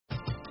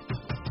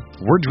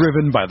We're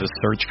driven by the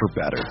search for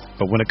better.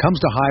 But when it comes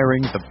to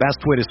hiring, the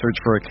best way to search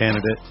for a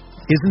candidate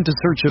isn't to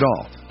search at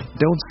all.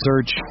 Don't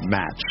search,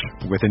 match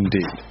with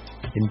Indeed.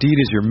 Indeed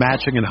is your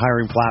matching and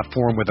hiring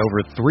platform with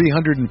over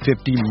 350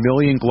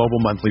 million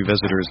global monthly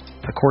visitors,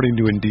 according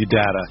to Indeed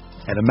data,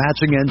 and a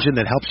matching engine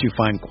that helps you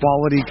find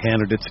quality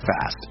candidates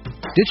fast.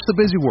 Ditch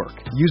the busy work.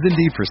 Use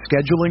Indeed for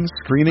scheduling,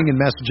 screening, and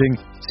messaging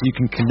so you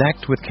can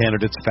connect with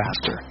candidates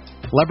faster.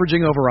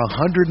 Leveraging over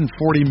 140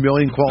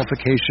 million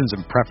qualifications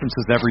and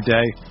preferences every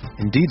day,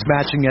 Indeed's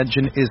matching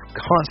engine is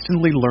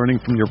constantly learning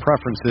from your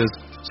preferences,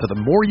 so the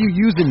more you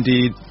use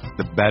Indeed,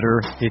 the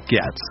better it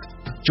gets.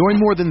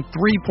 Join more than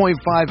 3.5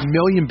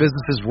 million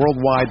businesses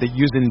worldwide that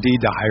use Indeed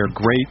to hire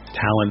great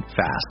talent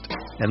fast.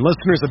 And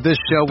listeners of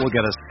this show will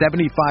get a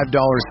 $75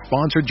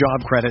 sponsored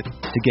job credit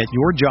to get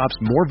your jobs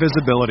more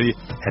visibility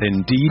at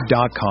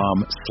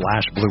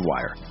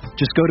Indeed.com/BlueWire.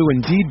 Just go to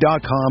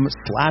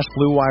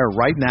Indeed.com/BlueWire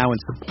right now and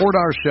support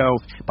our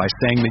show by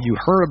saying that you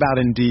heard about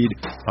Indeed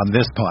on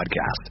this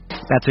podcast.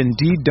 That's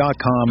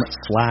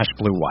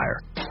Indeed.com/BlueWire.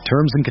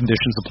 Terms and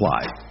conditions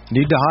apply.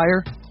 Need to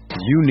hire?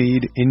 You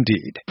need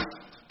Indeed.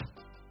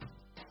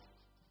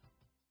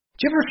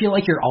 Do you ever feel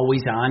like you're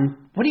always on?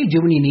 What do you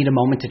do when you need a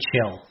moment to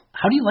chill?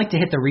 How do you like to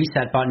hit the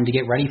reset button to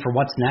get ready for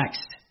what's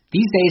next?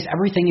 These days,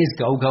 everything is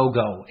go, go,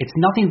 go. It's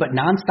nothing but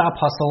nonstop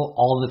hustle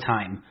all the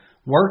time.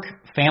 Work,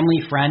 family,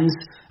 friends,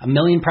 a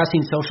million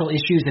pressing social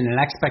issues, and an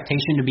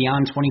expectation to be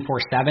on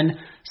 24/7.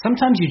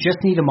 Sometimes you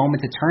just need a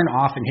moment to turn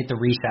off and hit the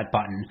reset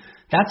button.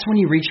 That's when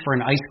you reach for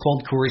an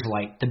ice-cold Coors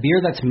Light, the beer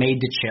that's made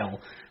to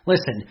chill.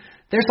 Listen,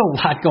 there's a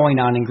lot going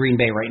on in Green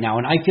Bay right now,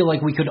 and I feel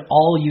like we could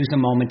all use a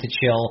moment to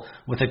chill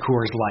with a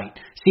Coors Light.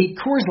 See,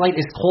 Coors Light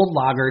is cold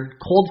lagered,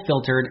 cold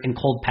filtered, and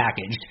cold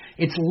packaged.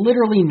 It's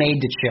literally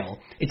made to chill.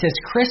 It's as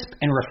crisp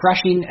and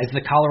refreshing as the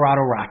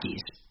Colorado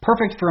Rockies.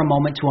 Perfect for a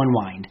moment to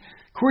unwind.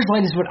 Coors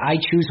Light is what I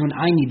choose when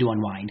I need to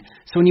unwind.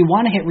 So when you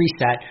want to hit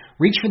reset,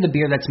 reach for the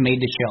beer that's made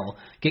to chill.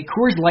 Get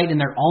Coors Light in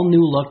their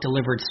all-new look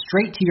delivered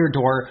straight to your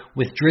door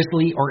with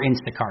Drizzly or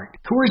Instacart.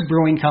 Coors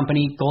Brewing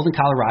Company, Golden,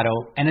 Colorado,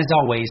 and as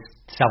always,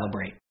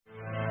 celebrate.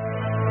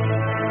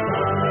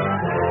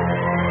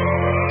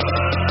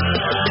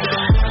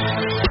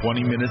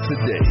 "20 minutes a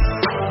day,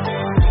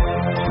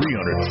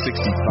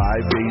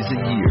 365 days a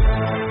year.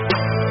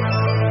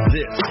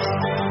 This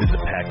is the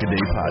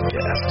Pack-A-Day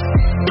Podcast.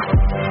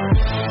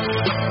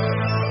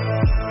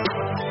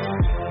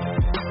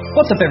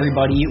 What's up,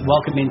 everybody?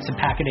 Welcome into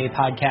Pack-A-Day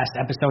Podcast,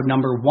 episode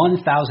number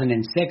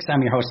 1006.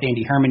 I'm your host,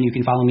 Andy Herman. You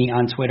can follow me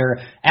on Twitter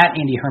at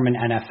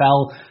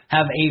AndyHermanNFL.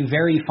 Have a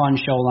very fun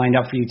show lined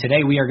up for you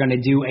today. We are going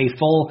to do a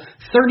full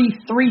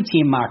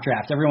 33-team mock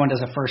draft. Everyone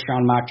does a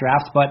first-round mock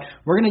draft, but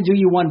we're going to do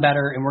you one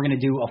better, and we're going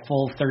to do a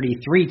full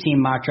 33-team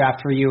mock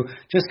draft for you,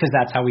 just because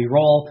that's how we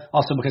roll.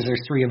 Also because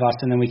there's 3 of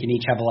us, and then we can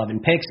each have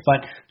 11 picks,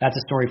 but that's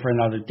a story for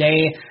another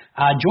day.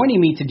 Joining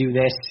me to do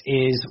this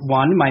is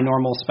my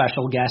normal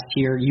special guest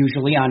here,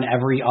 usually on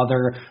every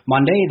other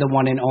Monday, the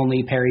one and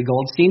only Perry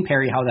Goldstein.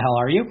 Perry, how the hell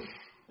are you?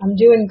 I'm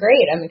doing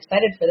great. I'm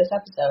excited for this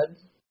episode.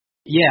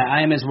 Yeah, I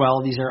am as well.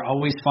 These are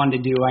always fun to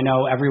do. I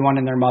know everyone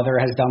and their mother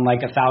has done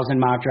like 1,000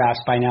 mock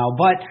drafts by now,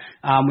 but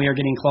we are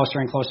getting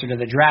closer and closer to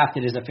the draft.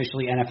 It is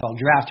officially NFL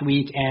Draft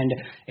Week, and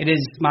it is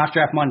Mock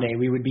Draft Monday.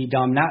 We would be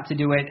dumb not to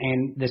do it,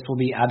 and this will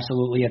be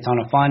absolutely a ton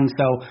of fun.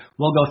 So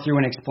we'll go through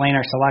and explain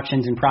our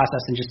selections and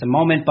process in just a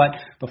moment, but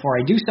before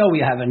I do so,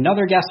 we have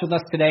another guest with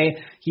us today.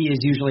 He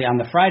is usually on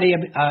the Friday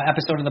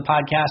episode of the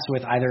podcast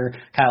with either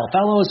Kyle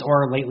Fellows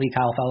or lately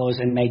Kyle Fellows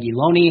and Maggie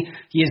Loney.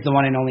 He is the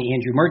one and only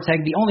Andrew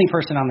Merteg, the only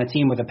person on the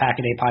team with a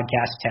Pack-A-Day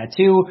Podcast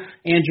tattoo.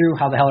 Andrew,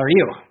 how the hell are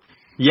you?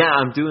 Yeah,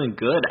 I'm doing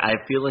good. I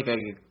feel like I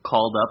get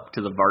called up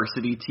to the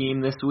varsity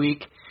team this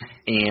week,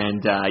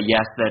 and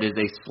yes, that is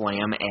a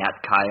slam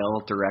at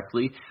Kyle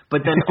directly.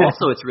 But then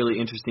also it's really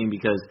interesting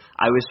because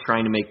I was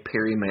trying to make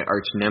Perry my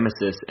arch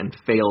nemesis and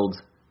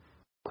failed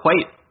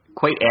quite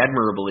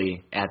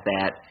admirably at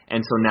that,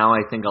 and so now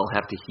I think I'll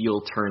have to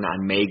heel turn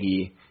on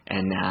Maggie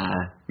and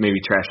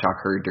maybe trash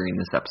talk her during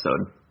this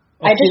episode.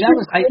 I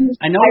noticed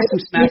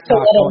some smack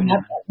talk going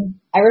on.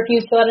 I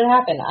refuse to let it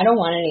happen. I don't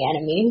want any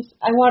enemies.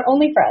 I want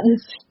only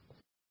friends.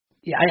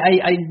 Yeah,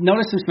 I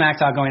noticed some smack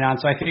talk going on,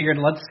 so I figured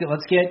let's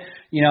get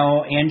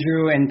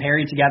Andrew and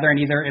Perry together, and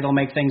either it'll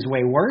make things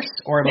way worse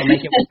or it'll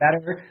make it way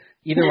better.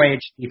 Either way,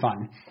 it should be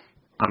fun.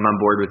 I'm on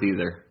board with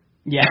either.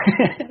 Yeah,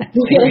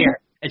 same here.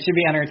 It should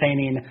be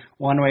entertaining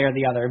one way or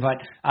the other. But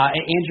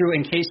Andrew,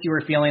 in case you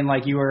were feeling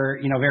like you were,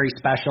 very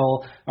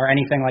special or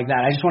anything like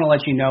that, I just want to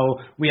let you know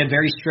we have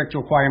very strict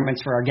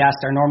requirements for our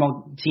guests. Our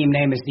normal team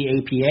name is the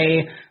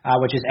APA,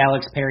 which is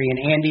Alex, Perry, and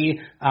Andy.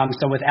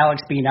 So with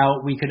Alex being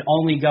out, we could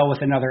only go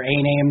with another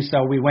A name.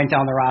 So we went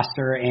down the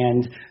roster,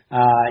 and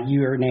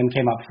your name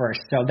came up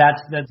first. So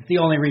that's the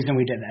only reason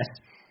we did this.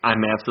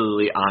 I'm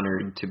absolutely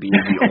honored to be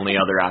the only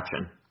other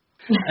option.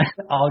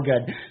 All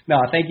good.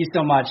 No, thank you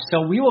so much.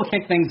 So we will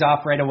kick things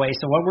off right away.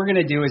 So what we're going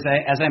to do is,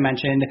 as I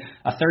mentioned,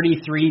 a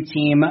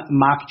 33-team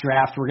mock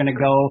draft. We're going to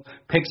go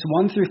picks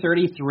 1 through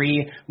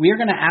 33. We are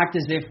going to act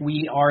as if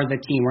we are the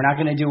team. We're not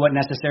going to do what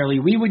necessarily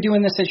we would do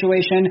in this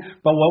situation,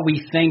 but what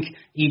we think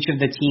each of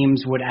the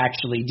teams would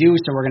actually do.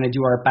 So we're going to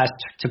do our best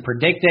to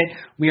predict it.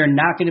 We are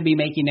not going to be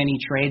making any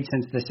trades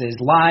since this is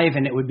live,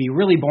 and it would be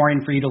really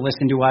boring for you to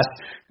listen to us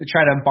to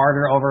try to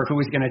barter over who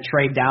is going to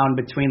trade down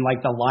between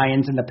like the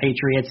Lions and the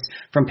Patriots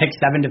from pick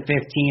 7 to 15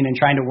 and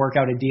trying to work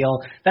out a deal.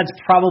 That's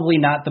probably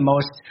not the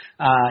most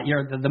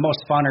the most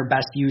fun or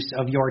best use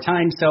of your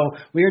time. So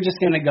we are just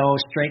going to go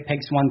straight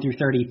picks 1 through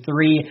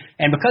 33.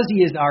 And because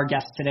he is our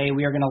guest today,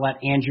 we are going to let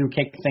Andrew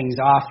kick things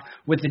off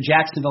with the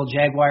Jacksonville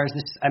Jaguars.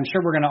 I'm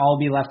sure we're going to all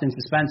be left in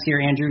suspense here,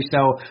 Andrew.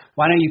 So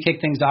why don't you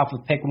kick things off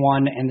with pick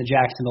 1 and the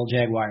Jacksonville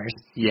Jaguars?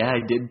 Yeah, I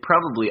did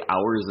probably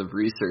hours of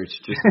research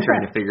just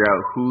trying to figure out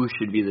who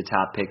should be the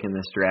top pick in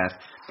this draft.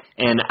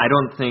 And I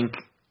don't think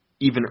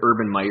even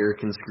Urban Meyer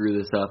can screw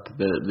this up,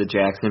 the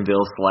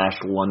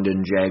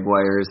Jacksonville/London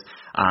Jaguars.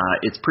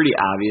 It's pretty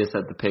obvious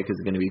that the pick is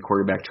going to be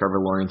quarterback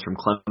Trevor Lawrence from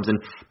Clemson.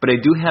 But I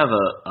do have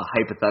a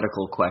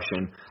hypothetical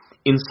question.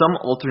 In some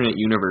alternate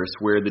universe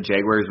where the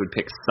Jaguars would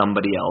pick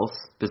somebody else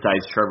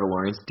besides Trevor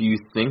Lawrence, do you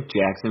think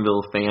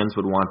Jacksonville fans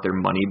would want their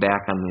money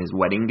back on his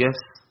wedding gifts?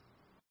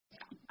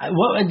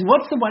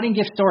 What's the wedding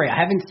gift story? I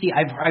haven't seen.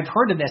 I've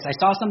heard of this. I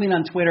saw something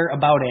on Twitter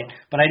about it,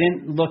 but I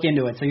didn't look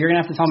into it. So you're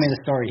gonna have to tell me the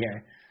story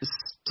here.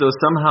 So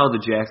somehow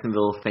the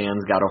Jacksonville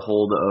fans got a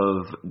hold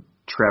of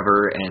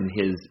Trevor and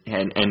his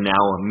and now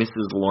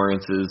Mrs.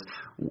 Lawrence's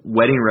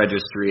wedding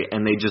registry,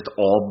 and they just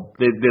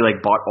they like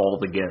bought all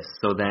the gifts.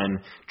 So then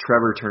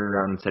Trevor turned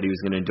around and said he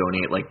was going to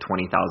donate like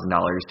 $20,000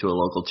 to a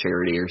local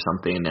charity or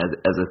something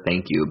as a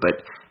thank you.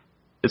 But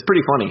it's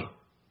pretty funny.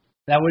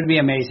 That would be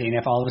amazing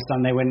if all of a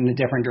sudden they went in a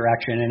different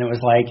direction and it was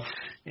like,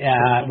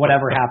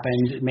 whatever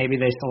happened, maybe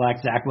they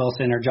select Zach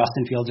Wilson or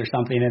Justin Fields or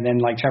something, and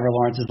then like Trevor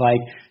Lawrence is like,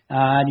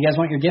 do you guys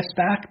want your gifts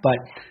back? But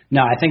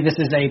no, I think this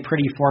is a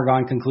pretty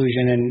foregone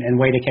conclusion and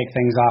way to kick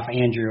things off,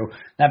 Andrew.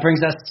 That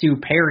brings us to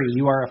Perry.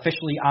 You are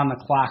officially on the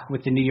clock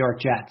with the New York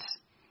Jets.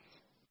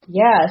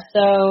 Yeah,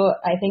 so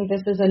I think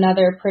this is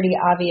another pretty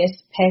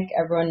obvious pick.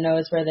 Everyone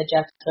knows where the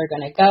Jets are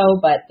going to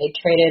go, but they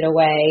traded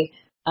away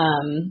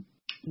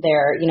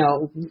their,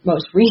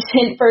 most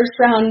recent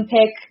first-round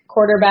pick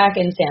quarterback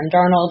in Sam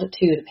Darnold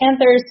to the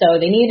Panthers, so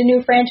they need a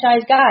new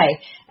franchise guy.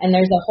 And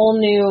there's a whole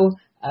new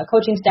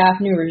coaching staff,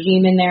 new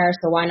regime in there,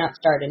 so why not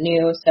start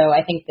anew? So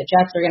I think the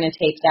Jets are going to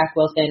take Zach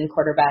Wilson,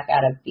 quarterback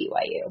out of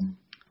BYU.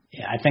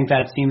 Yeah, I think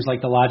that seems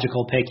like the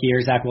logical pick here.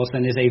 Zach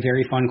Wilson is a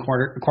very fun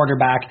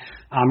quarterback.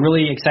 I'm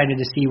really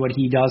excited to see what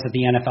he does at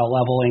the NFL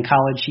level. In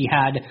college, he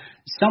had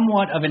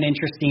somewhat of an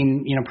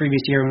interesting,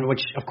 previous year in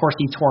which, of course,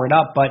 he tore it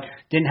up, but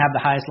didn't have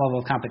the highest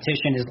level of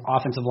competition. His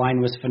offensive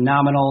line was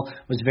phenomenal,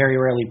 was very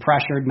rarely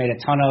pressured, made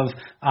a ton of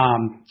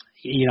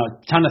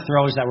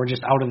throws that were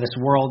just out of this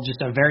world.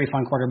 Just a very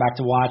fun quarterback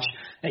to watch.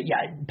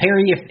 Yeah,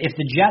 Perry, if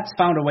the Jets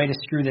found a way to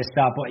screw this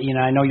up,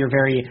 I know you're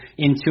very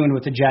in tune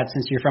with the Jets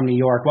since you're from New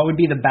York. What would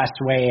be the best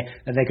way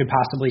that they could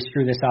possibly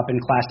screw this up in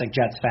classic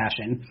Jets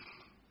fashion?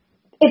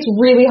 It's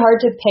really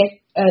hard to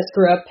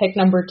screw up pick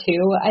number 2,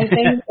 I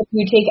think, if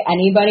you take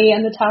anybody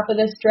in the top of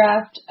this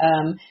draft.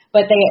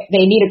 But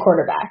they need a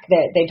quarterback.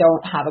 They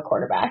don't have a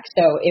quarterback.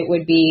 So it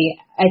would be,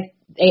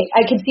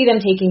 I could see them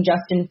taking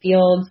Justin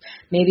Fields.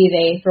 Maybe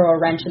they throw a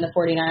wrench in the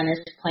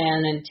 49ers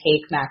plan and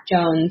take Mac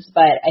Jones.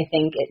 But I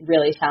think it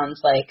really sounds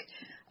like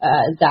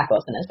Zach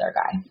Wilson is their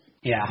guy.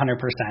 Yeah,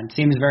 100%.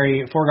 Seems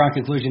very foregone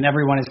conclusion.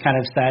 Everyone has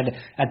kind of said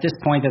at this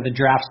point that the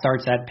draft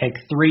starts at pick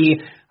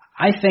 3.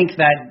 I think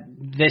that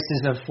this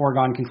is a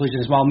foregone conclusion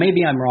as well.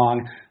 Maybe I'm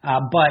wrong,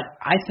 but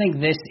I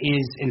think this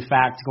is, in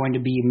fact, going to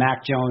be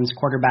Mac Jones,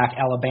 quarterback,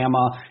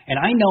 Alabama. And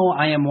I know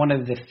I am one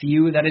of the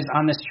few that is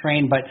on this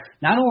train, but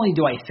not only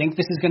do I think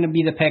this is going to be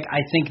the pick,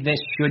 I think this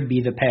should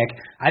be the pick.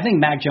 I think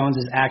Mac Jones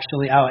is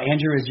actually,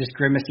 Andrew is just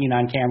grimacing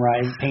on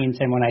camera. It pains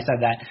him when I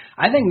said that.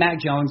 I think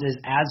Mac Jones is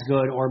as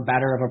good or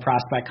better of a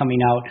prospect coming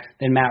out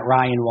than Matt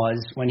Ryan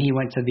was when he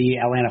went to the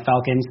Atlanta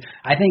Falcons.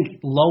 I think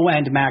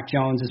low-end Mac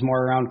Jones is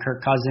more around Kirk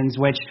Cousins,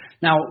 which,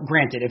 now,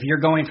 granted, if you're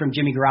going from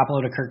Jimmy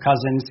Garoppolo to Kirk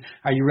Cousins,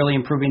 are you really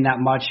improving that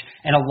much?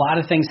 And a lot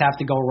of things have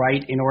to go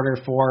right in order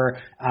for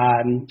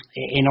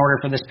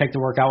this pick to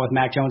work out with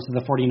Mac Jones to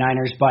the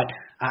 49ers. But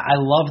I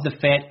love the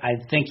fit. I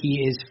think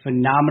he is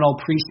phenomenal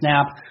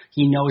pre-snap.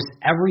 He knows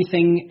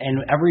everything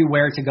and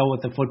everywhere to go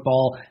with the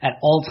football at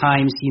all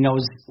times. He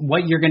knows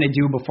what you're going to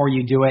do before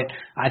you do it.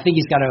 I think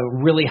he's got a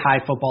really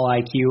high football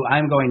IQ.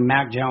 I'm going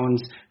Mac Jones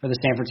for the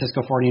San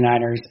Francisco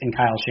 49ers and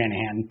Kyle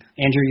Shanahan.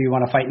 Andrew, you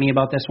want to fight me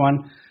about this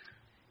one?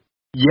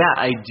 Yeah,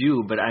 I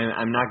do, but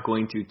I'm not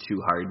going to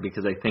too hard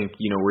because I think,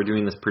 we're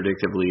doing this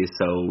predictively,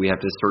 so we have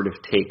to sort of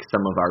take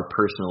some of our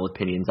personal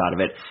opinions out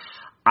of it.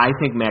 I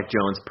think Mac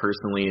Jones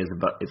personally is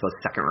a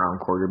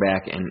second-round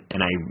quarterback, and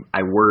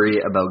I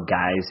worry about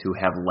guys who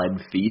have lead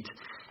feet,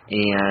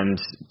 and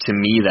to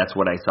me, that's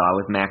what I saw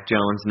with Mac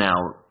Jones. Now,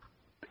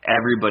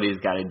 everybody's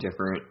got a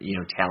different,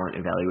 talent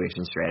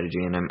evaluation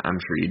strategy, and I'm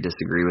sure you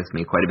disagree with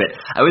me quite a bit.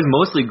 I was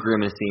mostly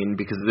grimacing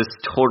because this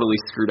totally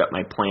screwed up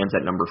my plans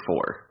at number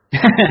 4.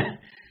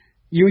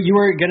 You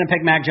were going to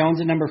pick Mac Jones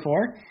at number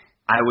 4?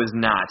 I was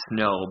not,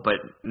 no, but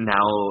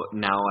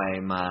now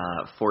I'm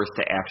forced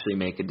to actually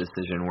make a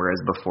decision, whereas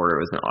before it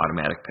was an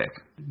automatic pick.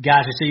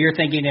 Gotcha. So you're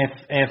thinking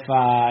if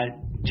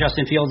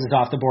Justin Fields is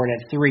off the board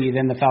at 3,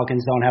 then the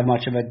Falcons don't have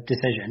much of a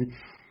decision.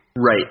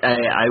 Right.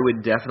 I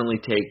would definitely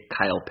take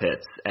Kyle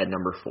Pitts at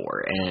number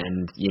 4.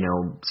 And,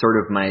 sort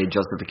of my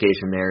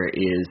justification there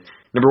is,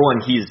 number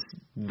 1, he's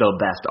the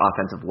best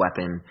offensive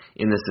weapon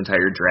in this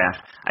entire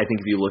draft. I think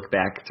if you look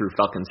back through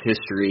Falcons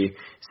history,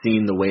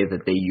 seeing the way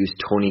that they used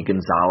Tony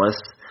Gonzalez,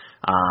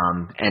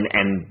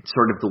 and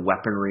sort of the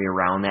weaponry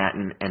around that,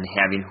 and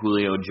having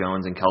Julio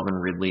Jones and Calvin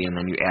Ridley, and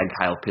then you add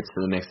Kyle Pitts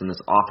to the mix, and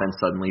this offense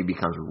suddenly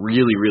becomes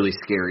really, really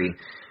scary.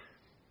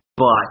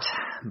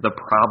 But the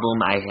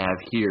problem I have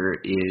here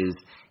is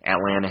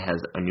Atlanta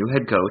has a new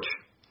head coach.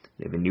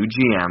 They have a new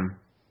GM.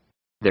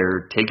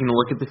 They're taking a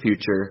look at the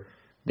future.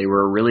 They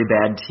were a really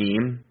bad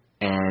team,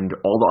 and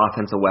all the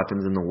offensive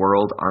weapons in the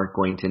world aren't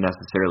going to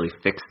necessarily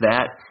fix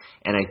that.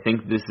 And I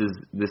think this is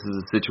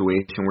a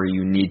situation where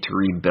you need to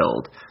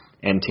rebuild.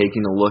 And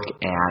taking a look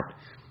at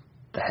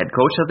the head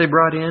coach that they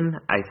brought in,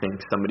 I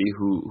think somebody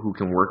who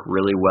can work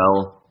really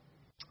well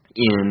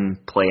in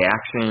play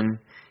action,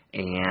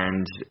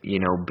 and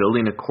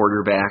building a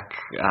quarterback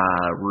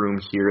room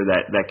here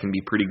that can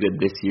be pretty good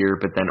this year,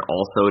 but then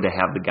also to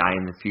have the guy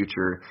in the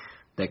future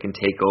that can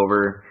take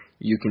over.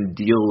 You can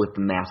deal with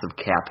the massive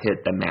cap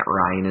hit that Matt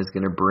Ryan is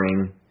going to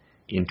bring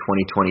in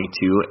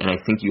 2022, and I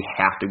think you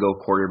have to go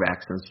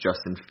quarterback since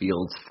Justin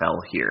Fields fell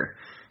here.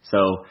 So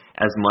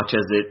as much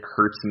as it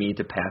hurts me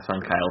to pass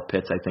on Kyle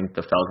Pitts, I think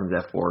the Falcons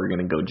at 4 are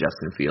going to go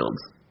Justin Fields.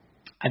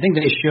 I think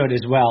they should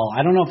as well. I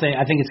don't know if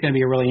I think it's going to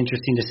be a really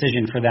interesting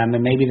decision for them,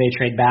 and maybe they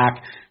trade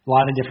back. A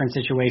lot of different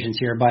situations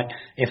here, but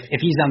if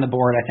he's on the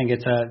board, I think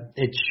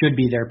it should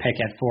be their pick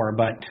at 4.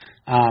 But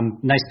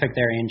nice pick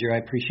there, Andrew.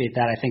 I appreciate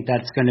that. I think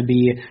that's going to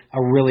be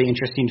a really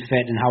interesting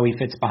fit and how he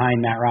fits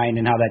behind Matt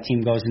Ryan and how that team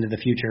goes into the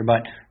future.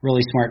 But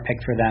really smart pick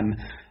for them.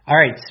 All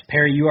right,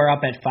 Perry, you are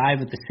up at 5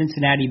 with the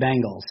Cincinnati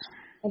Bengals.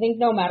 I think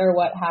no matter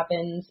what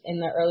happens in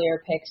the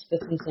earlier picks,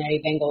 the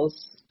Cincinnati Bengals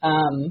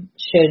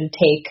should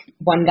take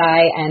one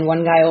guy and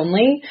one guy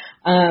only.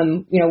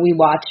 We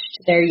watched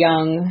their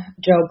young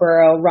Joe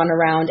Burrow run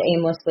around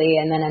aimlessly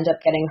and then end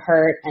up getting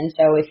hurt. And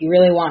so if you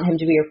really want him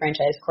to be your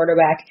franchise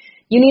quarterback,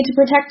 you need to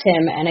protect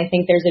him. And I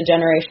think there's a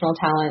generational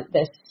talent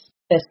this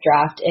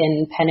draft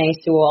in Penei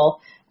Sewell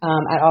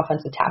at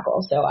offensive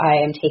tackle. So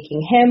I am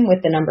taking him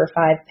with the number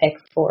 5 pick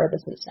for the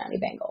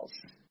Cincinnati Bengals.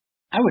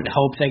 I would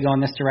hope they go in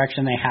this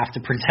direction. They have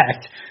to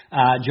protect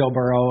Joe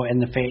Burrow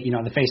and the face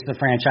of the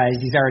franchise.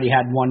 He's already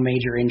had one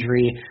major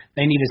injury.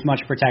 They need as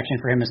much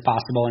protection for him as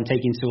possible, and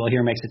taking Sewell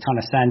here makes a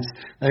ton of sense.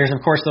 There's, of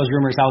course, those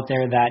rumors out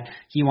there that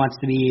he wants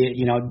to be,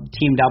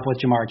 teamed up with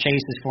Jamar Chase,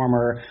 his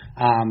former,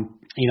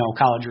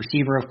 college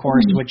receiver, of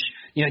course, which,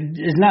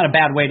 is not a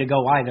bad way to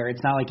go either.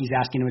 It's not like he's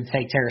asking him to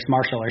take Terrace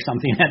Marshall or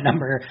something at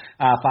number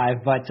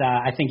 5, but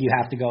I think you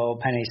have to go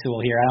Penei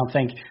Sewell here. I don't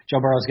think Joe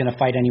Burrow is going to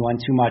fight anyone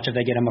too much if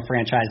they get him a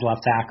franchise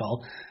left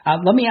tackle.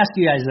 Let me ask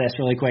you guys this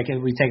really quick.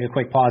 If we take a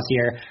quick pause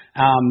here.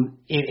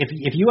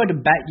 If you had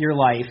to bet your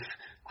life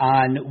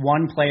on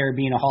one player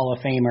being a Hall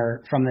of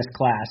Famer from this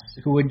class,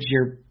 who would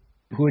your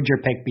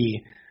pick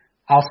be?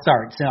 I'll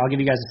start. So I'll give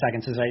you guys a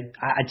second. So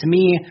to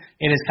me,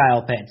 it is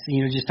Kyle Pitts.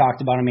 You just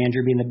talked about him,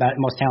 Andrew, being the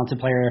most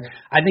talented player.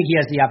 I think he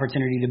has the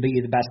opportunity to be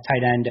the best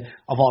tight end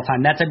of all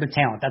time. That type of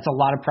talent. That's a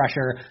lot of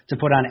pressure to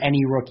put on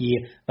any rookie,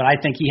 but I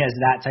think he has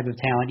that type of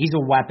talent. He's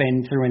a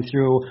weapon through and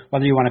through,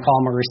 whether you want to call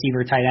him a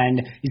receiver, tight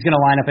end. He's going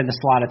to line up in the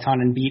slot a ton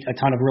and beat a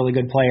ton of really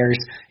good players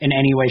in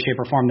any way, shape,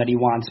 or form that he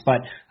wants.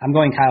 But I'm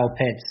going Kyle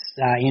Pitts.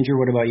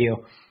 Andrew, what about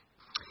you?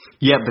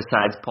 Yeah,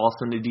 besides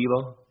Paulson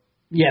Adebo?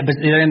 Yeah, but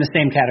they're in the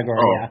same category,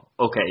 yeah.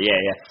 Okay, yeah.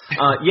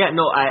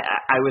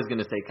 I was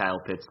going to say Kyle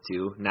Pitts,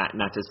 too, not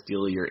to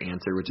steal your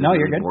answer, which is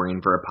really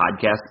boring for a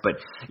podcast. But,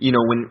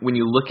 when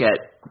you look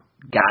at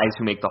guys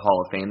who make the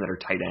Hall of Fame that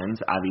are tight ends,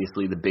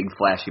 obviously the big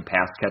flashy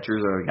pass catchers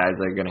are the guys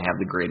that are going to have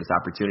the greatest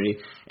opportunity.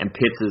 And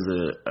Pitts is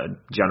a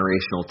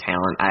generational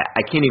talent.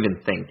 I can't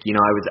even think.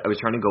 I was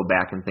trying to go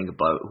back and think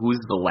about who's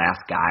the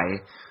last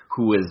guy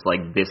who was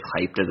like this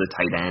hyped as a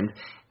tight end.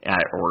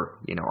 Or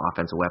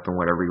offensive weapon,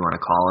 whatever you want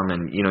to call him.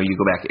 And, you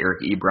go back Eric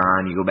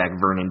Ebron, you go back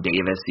Vernon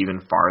Davis even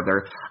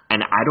farther.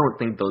 And I don't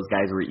think those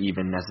guys were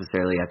even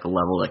necessarily at the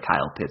level that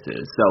Kyle Pitts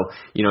is. So,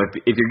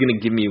 if you're going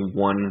to give me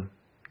one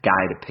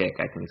guy to pick,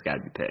 I think it's got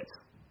to be Pitts.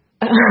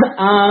 I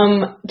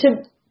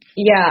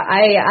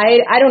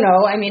don't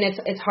know. I mean,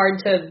 it's hard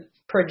to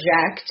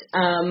project.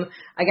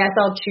 I guess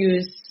I'll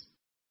choose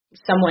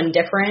someone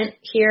different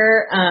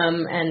here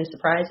and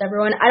surprise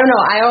everyone. I don't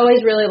know. I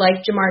always really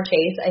liked Jamar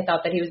Chase. I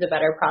thought that he was a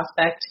better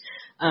prospect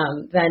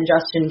than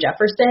Justin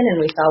Jefferson,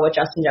 and we saw what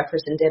Justin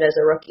Jefferson did as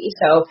a rookie.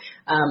 So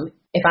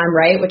if I'm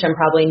right, which I'm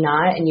probably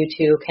not, and you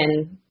two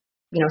can,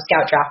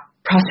 scout draft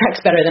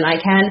prospects better than I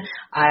can,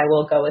 I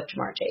will go with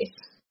Jamar Chase.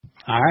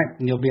 All right,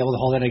 you'll be able to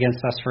hold it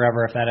against us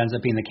forever if that ends up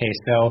being the case.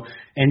 So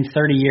in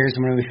 30 years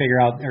when we figure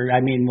out,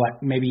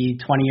 maybe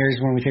 20 years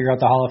when we figure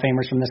out the Hall of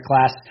Famers from this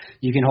class,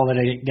 you can hold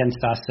it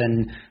against us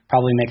and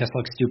probably make us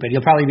look stupid.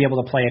 You'll probably be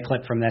able to play a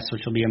clip from this,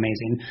 which will be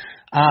amazing.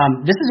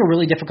 This is a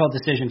really difficult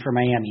decision for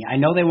Miami. I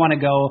know they want to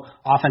go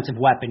offensive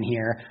weapon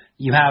here.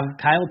 You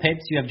have Kyle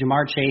Pitts, you have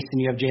Jamar Chase,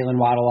 and you have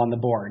Jalen Waddle on the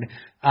board,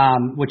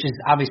 which is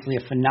obviously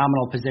a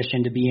phenomenal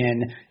position to be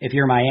in if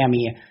you're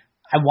Miami.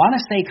 I want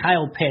to say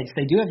Kyle Pitts.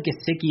 They do have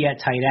Gesicki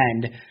at tight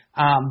end,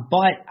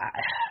 but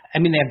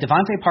they have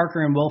Devontae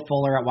Parker and Will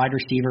Fuller at wide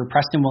receiver.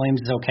 Preston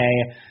Williams is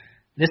okay.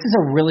 This is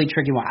a really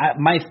tricky one.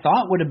 My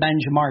thought would have been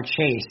Jamar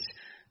Chase,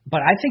 but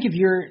I think if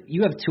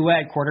you have Tua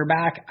at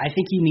quarterback, I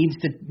think he needs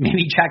to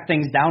maybe check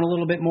things down a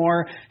little bit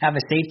more, have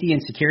a safety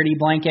and security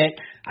blanket.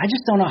 I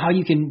just don't know how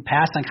you can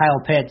pass on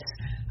Kyle Pitts.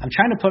 I'm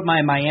trying to put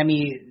my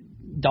Miami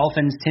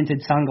Dolphins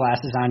tinted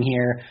sunglasses on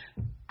here.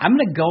 I'm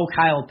going to go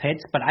Kyle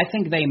Pitts, but I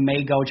think they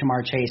may go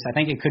Jamar Chase. I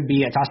think it could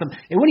be a toss-up.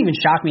 It wouldn't even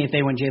shock me if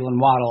they went Jalen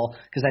Waddle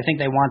because I think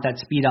they want that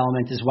speed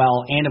element as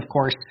well. And, of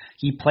course,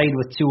 he played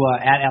with Tua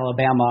at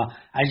Alabama.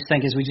 I just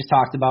think, as we just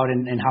talked about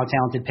and how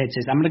talented Pitts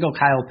is, I'm going to go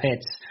Kyle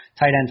Pitts,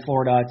 tight end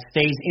Florida,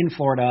 stays in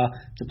Florida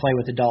to play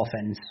with the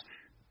Dolphins.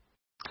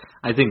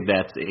 I think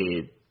that's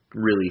a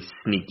really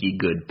sneaky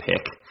good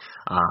pick.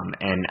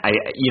 And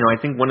I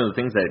think one of the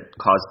things that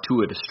caused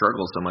Tua to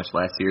struggle so much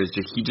last year is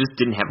he just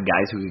didn't have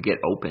guys who could get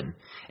open.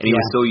 And he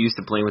was so used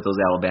to playing with those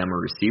Alabama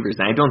receivers.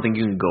 And I don't think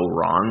you can go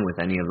wrong with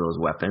any of those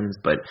weapons,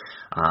 but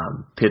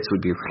Pitts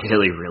would be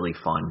really, really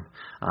fun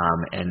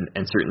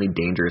and certainly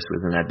dangerous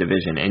within that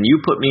division. And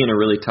you put me in a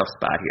really tough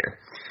spot here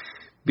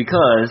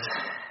because,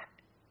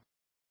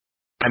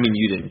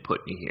 you didn't put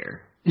me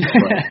here.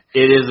 But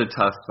it is a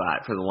tough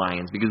spot for the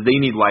Lions because they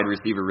need wide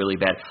receiver really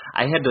bad.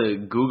 I had to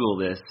Google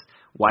this.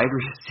 Wide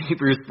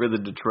receivers for the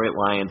Detroit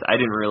Lions. I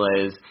didn't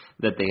realize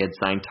that they had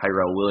signed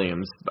Tyrell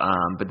Williams,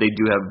 but they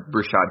do have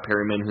Rashad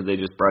Perryman, who they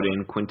just brought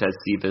in, Quintez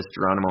Cephas,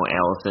 Geronimo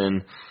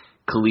Allison,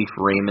 Khalif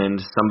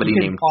Raymond, somebody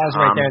named pause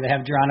Tom. Right there. They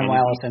have Geronimo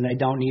Allison. They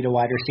don't need a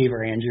wide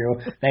receiver, Andrew.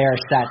 They are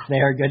set.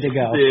 They are good to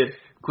go.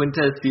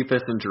 Quintez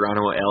Cephas and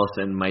Geronimo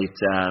Allison might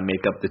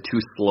make up the two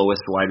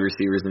slowest wide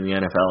receivers in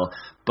the NFL,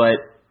 but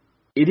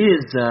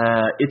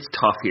it's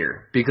tough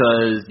here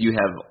because you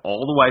have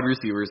all the wide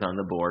receivers on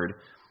the board.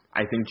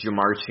 I think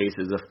Jamar Chase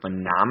is a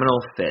phenomenal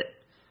fit,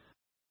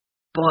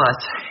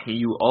 but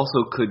you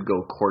also could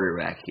go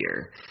quarterback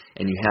here,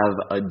 and you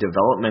have a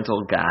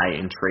developmental guy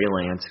in Trey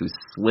Lance who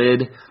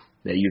slid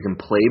that you can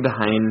play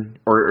behind,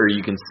 or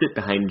you can sit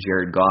behind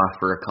Jared Goff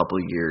for a couple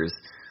of years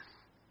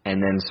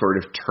and then sort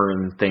of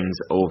turn things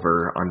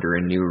over under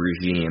a new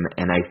regime.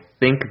 And I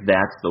think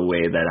that's the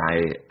way that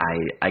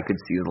I could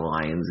see the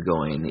Lions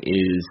going,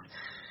 is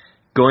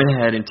going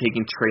ahead and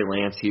taking Trey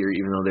Lance here,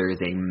 even though there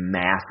is a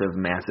massive,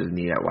 massive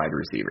need at wide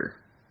receiver.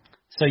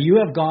 So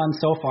you have gone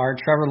so far,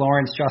 Trevor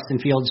Lawrence, Justin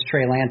Fields,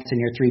 Trey Lance in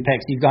your 3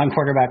 picks. You've gone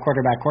quarterback.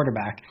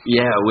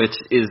 Yeah, which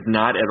is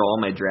not at all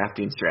my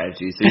drafting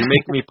strategy. So you're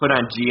making me put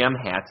on GM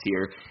hats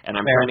here, and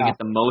I'm trying to get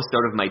the most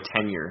out of my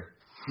tenure.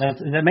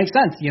 That makes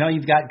sense.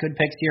 You've got good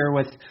picks here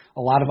with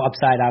a lot of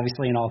upside,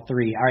 obviously, in all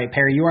 3. All right,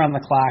 Perry, you are on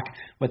the clock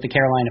with the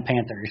Carolina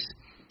Panthers.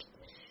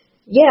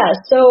 Yeah,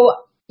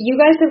 so you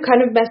guys have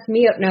kind of messed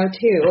me up now,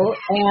 too.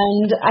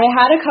 And I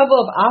had a couple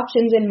of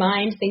options in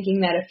mind,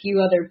 thinking that a few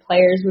other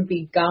players would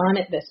be gone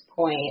at this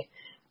point.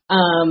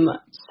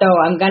 So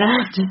I'm going to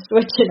have to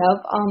switch it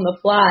up on the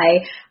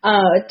fly.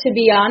 To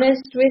be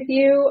honest with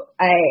you,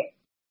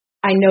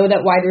 I know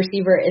that wide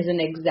receiver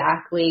isn't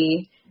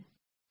exactly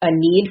a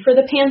need for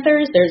the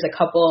Panthers. There's a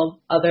couple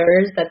of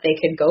others that they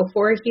could go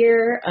for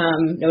here,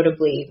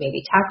 notably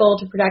maybe tackle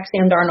to protect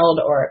Sam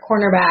Darnold or a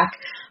cornerback.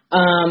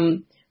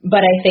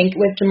 But I think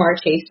with Jamar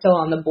Chase still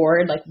on the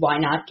board, why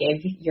not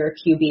give your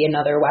QB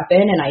another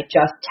weapon? And I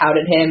just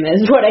touted him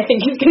as what I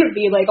think is going to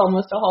be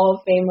almost a Hall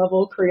of Fame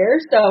level career.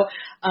 So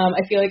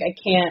I feel like I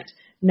can't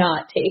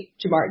not take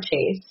Jamar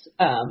Chase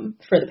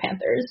for the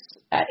Panthers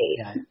at 8.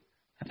 Yeah,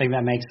 I think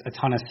that makes a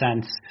ton of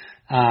sense.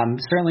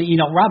 Certainly,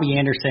 Robbie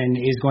Anderson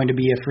is going to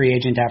be a free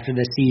agent after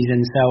this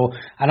season, so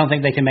I don't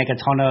think they can make a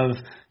ton of,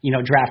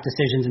 draft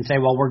decisions and say,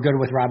 well, we're good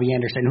with Robbie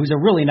Anderson, who's a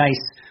really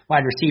nice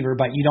wide receiver,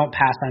 but you don't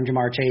pass on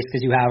Jamar Chase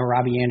because you have a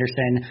Robbie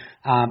Anderson.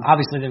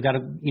 Obviously, they've got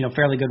a,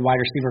 fairly good wide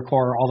receiver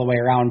core all the way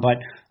around, but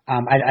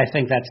I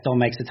think that still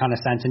makes a ton of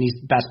sense, and he's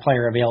best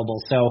player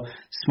available, so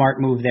smart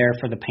move there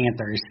for the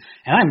Panthers.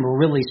 And I'm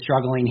really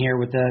struggling here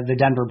with the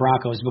Denver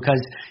Broncos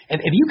because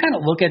if you kind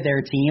of look at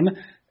their team,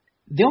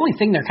 the only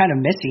thing they're kind of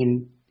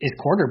missing is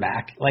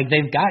quarterback.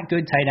 They've got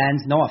good tight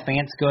ends. Noah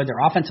Fant's good. Their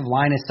offensive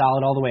line is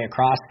solid all the way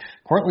across.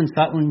 Cortland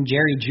Sutton,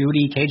 Jerry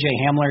Jeudy, KJ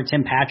Hamler,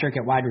 Tim Patrick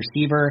at wide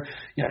receiver.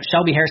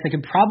 Shelby Harris, they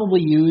could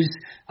probably use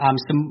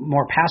some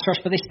more pass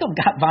rush, but they still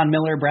got Von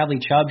Miller, Bradley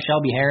Chubb,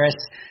 Shelby Harris.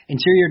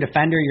 Interior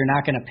defender, you're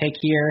not going to pick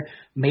here.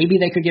 Maybe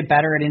they could get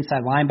better at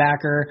inside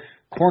linebacker.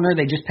 Corner,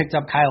 they just picked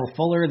up Kyle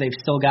Fuller. They've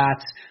still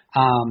got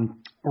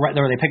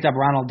they picked up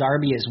Ronald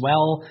Darby as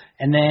well.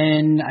 And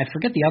then I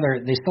forget the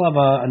other. They still have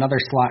another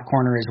slot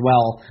corner as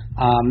well,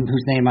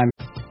 whose name I'm.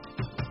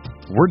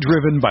 We're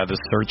driven by the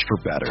search for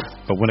better.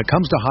 But when it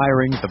comes to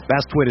hiring, the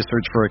best way to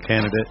search for a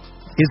candidate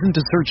isn't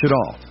to search at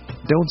all.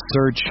 Don't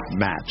search,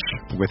 match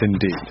with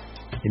Indeed.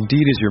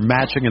 Indeed is your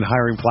matching and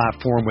hiring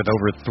platform with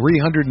over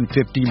 350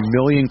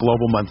 million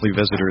global monthly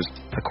visitors,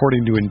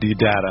 according to Indeed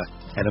data,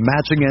 and a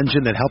matching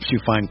engine that helps you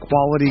find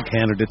quality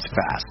candidates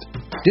fast.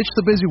 Ditch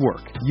the busy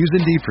work. Use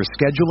Indeed for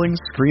scheduling,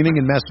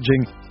 screening, and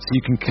messaging so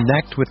you can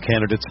connect with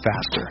candidates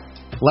faster.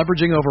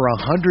 Leveraging over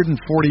 140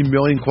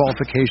 million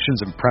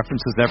qualifications and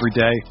preferences every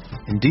day,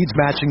 Indeed's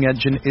matching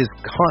engine is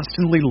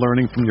constantly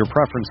learning from your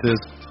preferences,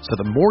 so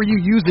the more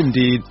you use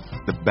Indeed,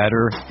 the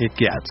better it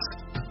gets.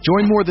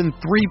 Join more than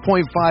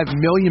 3.5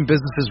 million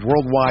businesses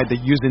worldwide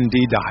that use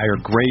Indeed to hire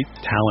great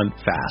talent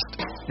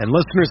fast. And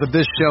listeners of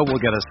this show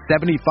will get a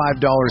 $75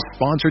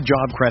 sponsored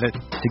job credit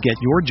to get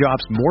your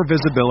jobs more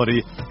visibility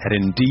at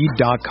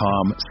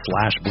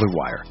Indeed.com/Blue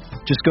Wire.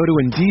 Just go to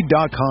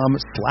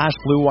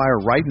Indeed.com/Blue Wire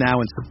right now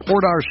and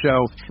support our show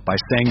by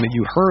saying that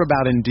you heard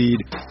about Indeed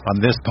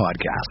on this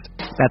podcast.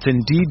 That's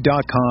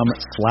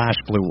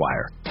Indeed.com/Blue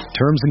Wire.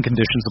 Terms and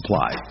conditions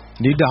apply.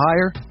 Need to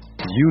hire?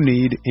 You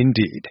need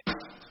Indeed.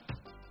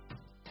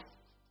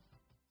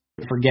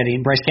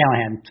 Forgetting Bryce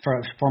Callahan,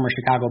 former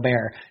Chicago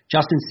Bear,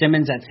 Justin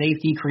Simmons at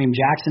safety, Kareem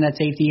Jackson at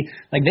safety.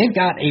 Like, they've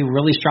got a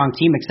really strong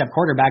team except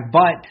quarterback,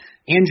 but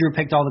Andrew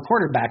picked all the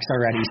quarterbacks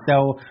already,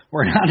 so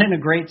we're not in a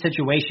great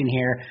situation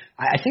here.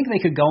 I think they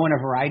could go in a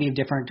variety of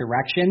different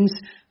directions.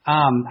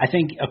 I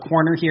think a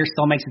corner here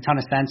still makes a ton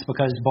of sense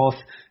because both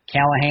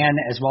Callahan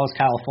as well as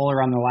Kyle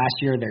Fuller on the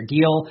last year of their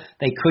deal.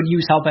 They could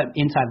use help at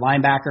inside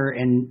linebacker,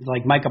 and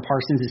like Micah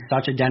Parsons is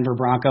such a Denver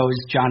Broncos,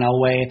 John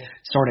Elway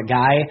sort of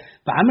guy.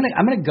 But I'm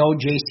gonna go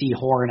J.C.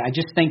 Horn. I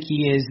just think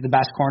he is the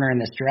best corner in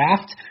this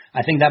draft.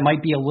 I think that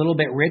might be a little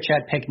bit rich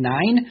at pick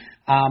 9,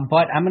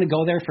 but I'm going to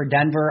go there for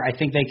Denver. I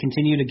think they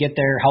continue to get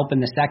their help in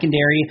the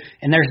secondary,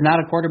 and there's not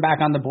a quarterback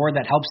on the board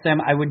that helps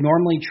them. I would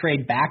normally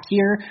trade back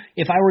here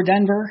if I were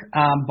Denver,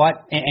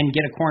 and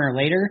get a corner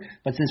later.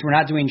 But since we're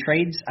not doing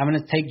trades, I'm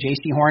going to take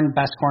J.C. Horn,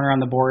 best corner on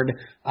the board,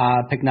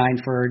 pick 9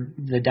 for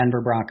the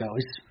Denver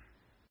Broncos.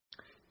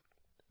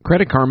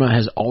 Credit Karma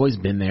has always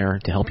been there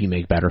to help you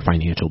make better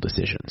financial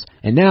decisions,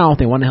 and now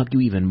they want to help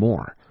you even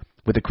more.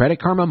 With the Credit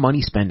Karma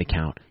Money Spend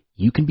account,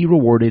 you can be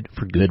rewarded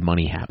for good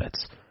money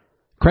habits.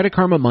 Credit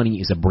Karma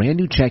Money is a brand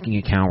new checking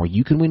account where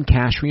you can win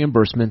cash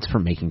reimbursements for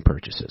making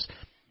purchases.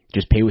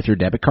 Just pay with your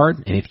debit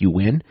card, and if you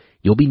win,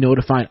 you'll be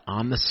notified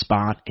on the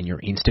spot, and your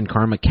Instant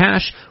Karma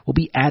cash will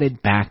be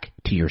added back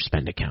to your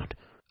spend account.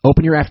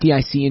 Open your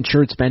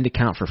FDIC-insured spend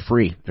account for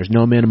free. There's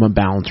no minimum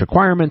balance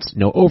requirements,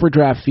 no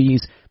overdraft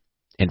fees,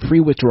 and free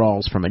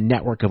withdrawals from a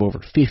network of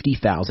over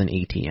 50,000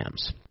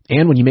 ATMs.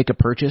 And when you make a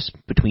purchase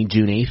between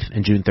June 8th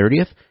and June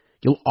 30th,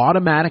 you'll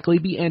automatically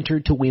be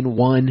entered to win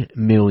 $1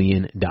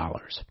 million.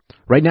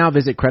 Right now,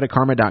 visit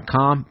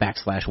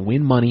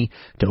creditkarma.com/winmoney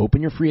to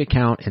open your free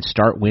account and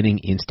start winning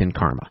instant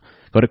karma.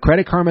 Go to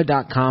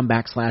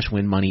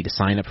creditkarma.com/winmoney to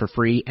sign up for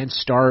free and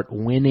start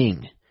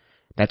winning.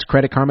 That's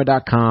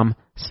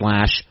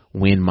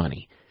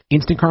creditkarma.com/winmoney.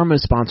 Instant Karma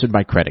is sponsored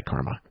by Credit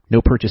Karma.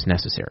 No purchase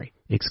necessary.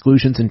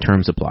 Exclusions and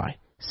terms apply.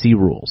 See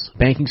rules.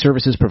 Banking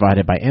services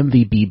provided by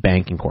MVB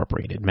Bank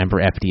Incorporated.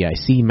 Member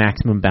FDIC.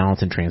 Maximum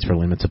balance and transfer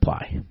limits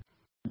apply.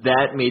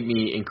 That made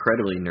me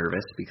incredibly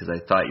nervous because I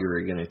thought you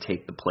were going to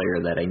take the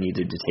player that I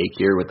needed to take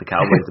here with the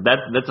Cowboys.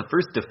 That's the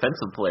first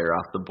defensive player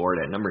off the board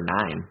at number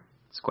 9.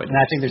 It's quite. And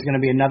I think there's going to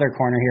be another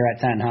corner here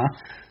at 10, huh?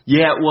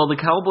 Yeah, well, the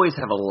Cowboys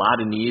have a lot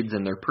of needs,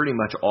 and they're pretty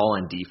much all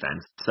on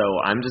defense. So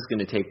I'm just going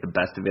to take the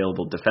best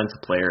available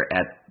defensive player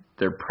at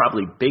their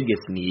probably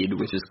biggest need,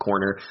 which is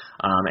corner,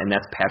 and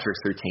that's Patrick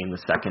Surtain, the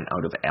second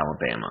out of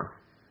Alabama.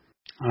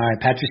 All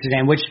right, Patrick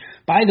Surtain, which,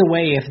 by the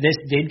way, if this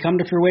did come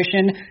to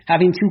fruition,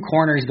 having 2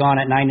 corners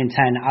gone at 9 and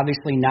 10,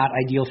 obviously not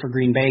ideal for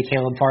Green Bay.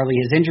 Caleb Farley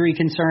has injury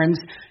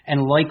concerns, and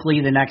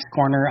likely the next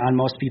corner on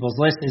most people's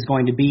list is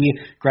going to be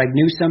Greg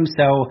Newsome.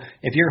 So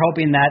if you're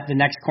hoping that the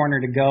next corner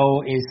to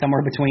go is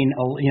somewhere between,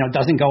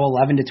 doesn't go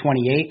 11 to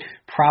 28,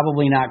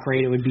 probably not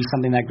great. It would be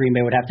something that Green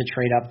Bay would have to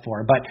trade up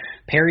for. But,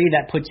 Perry,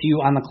 that puts you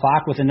on the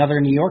clock with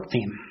another New York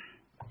team.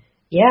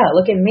 Yeah,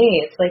 look at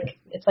me. It's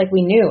like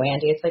we knew,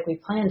 Andy. It's like we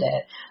planned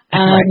it.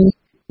 Right.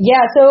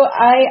 Yeah, so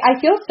I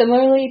feel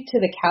similarly to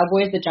the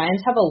Cowboys. The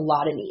Giants have a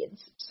lot of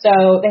needs.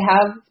 So they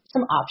have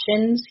some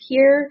options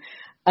here.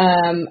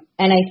 And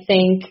I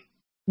think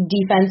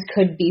defense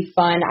could be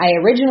fun. I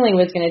originally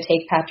was going to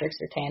take Patrick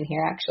Surtain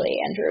here, actually,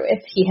 Andrew,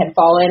 if he had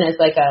fallen as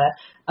like a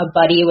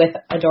buddy with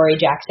Adoree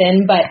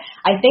Jackson. But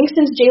I think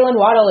since Jalen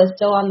Waddle is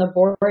still on the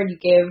board, you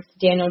give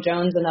Daniel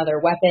Jones another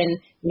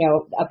weapon.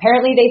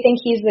 Apparently they think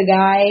he's the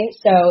guy.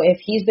 So if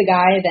he's the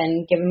guy,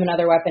 then give him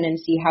another weapon and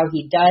see how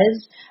he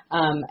does,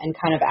 and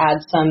kind of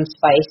add some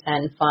spice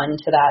and fun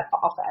to that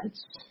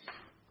offense.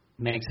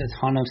 Makes a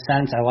ton of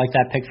sense. I like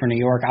that pick for New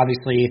York.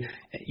 Obviously,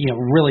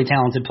 really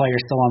talented player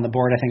still on the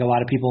board. I think a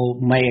lot of people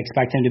may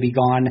expect him to be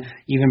gone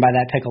even by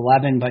that pick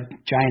 11, but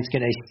Giants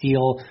get a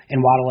steal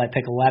in Waddle at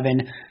pick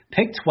 11.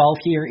 Pick 12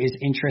 here is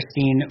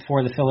interesting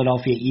for the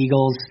Philadelphia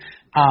Eagles.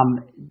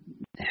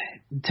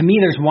 To me,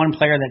 there's one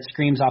player that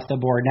screams off the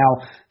board.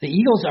 Now, The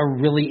Eagles are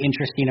really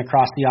interesting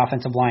across the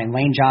offensive line.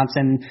 Lane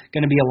Johnson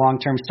going to be a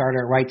long-term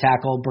starter at right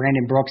tackle,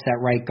 Brandon Brooks at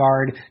right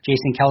guard,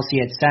 Jason Kelce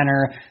at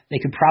center. They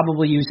could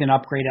probably use an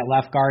upgrade at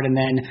left guard, and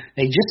then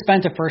they just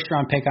spent a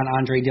first-round pick on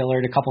Andre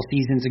Dillard a couple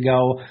seasons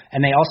ago,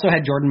 and they also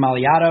had Jordan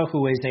Mailata,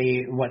 who is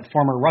a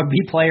former rugby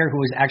player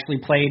who has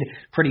actually played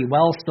pretty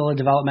well, still a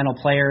developmental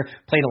player,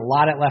 played a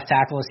lot at left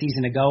tackle a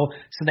season ago.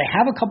 So they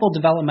have a couple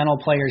developmental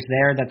players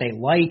there that they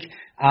like,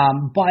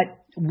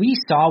 but we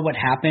saw what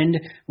happened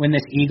when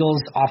this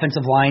Eagles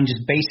offensive line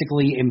just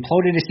basically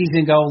imploded a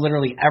season ago.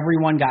 Literally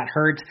everyone got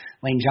hurt.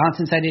 Lane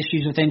Johnson's had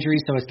issues with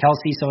injuries, so has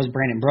Kelce, so has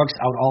Brandon Brooks,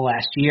 out all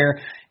last year.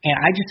 And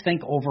I just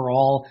think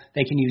overall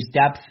they can use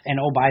depth. And,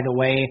 oh, by the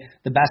way,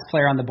 the best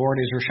player on the board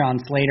is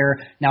Rashawn Slater.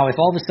 Now, if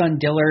all of a sudden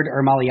Dillard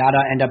or Mailata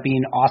end up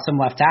being awesome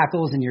left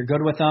tackles and you're good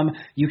with them,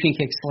 you can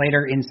kick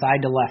Slater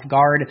inside to left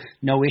guard.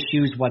 No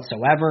issues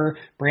whatsoever.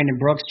 Brandon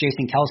Brooks,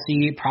 Jason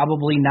Kelce,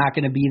 probably not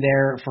going to be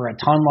there for a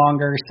ton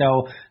longer.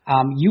 So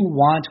you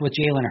want with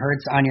Jalen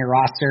Hurts on your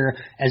roster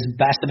as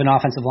best of an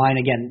offensive line.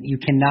 Again, you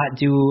cannot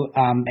do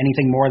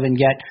anything more than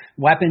get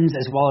weapons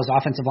as well as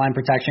offensive line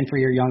protection for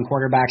your young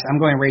quarterbacks. I'm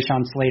going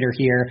Rashawn Slater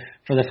here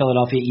for the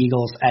Philadelphia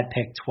Eagles at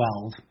pick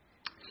 12.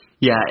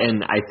 Yeah,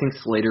 and I think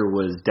Slater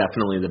was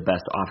definitely the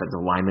best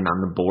offensive lineman on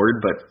the board,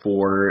 but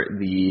for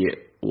the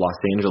Los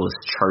Angeles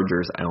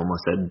Chargers, I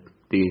almost said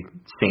the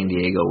San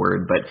Diego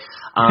word, but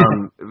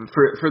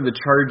for the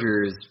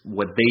Chargers,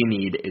 what they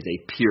need is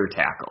a pure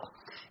tackle.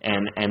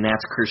 And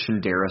that's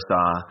Christian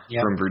Darrisaw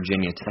from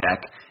Virginia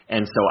Tech.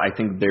 And so I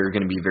think they're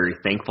going to be very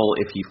thankful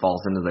if he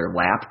falls into their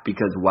lap,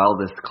 because while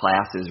this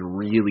class is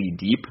really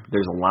deep,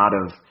 there's a lot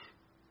of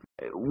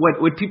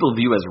what people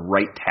view as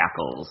right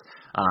tackles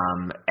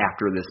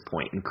after this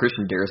point. And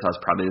Christian Darrisaw is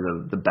probably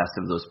the best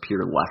of those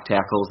pure left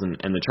tackles.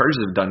 And the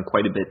Chargers have done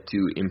quite a bit to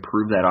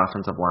improve that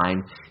offensive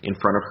line in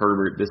front of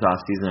Herbert this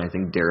offseason. I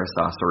think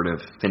Darrisaw sort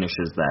of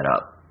finishes that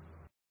up.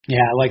 Yeah,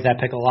 I like that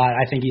pick a lot.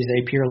 I think he's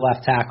a pure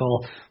left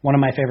tackle, one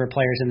of my favorite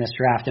players in this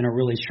draft, and a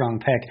really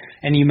strong pick.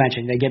 And you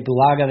mentioned they get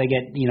Bulaga, they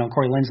get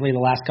Corey Linsley the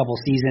last couple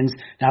seasons.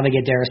 Now they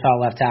get Darrisaw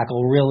left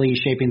tackle, really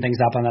shaping things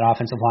up on that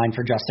offensive line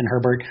for Justin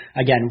Herbert.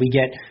 Again, we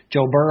get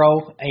Joe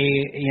Burrow, a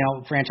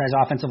franchise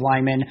offensive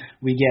lineman.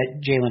 We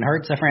get Jalen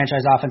Hurts, a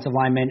franchise offensive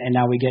lineman, and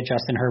now we get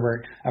Justin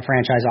Herbert, a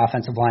franchise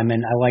offensive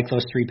lineman. I like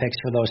those three picks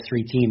for those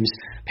three teams.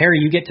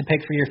 Perry, you get to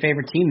pick for your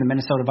favorite team, the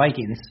Minnesota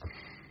Vikings.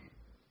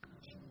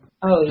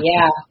 Oh,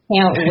 yeah.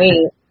 Can't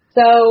wait.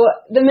 So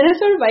the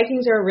Minnesota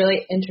Vikings are a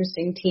really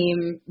interesting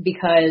team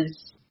because,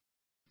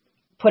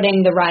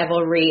 putting the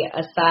rivalry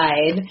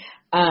aside,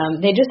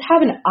 they just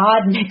have an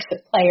odd mix of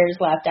players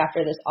left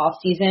after this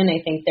offseason.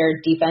 I think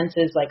their defense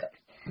is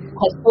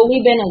has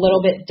fully been a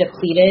little bit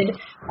depleted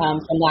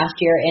from last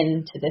year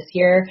into this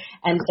year.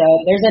 And so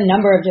there's a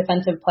number of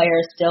defensive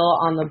players still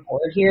on the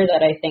board here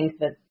that I think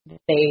that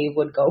they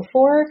would go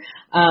for.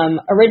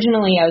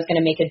 Originally, I was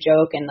going to make a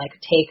joke and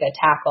take a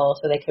tackle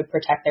so they could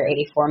protect their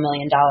 $84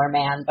 million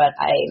man, but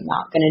I'm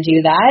not going to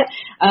do that.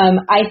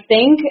 I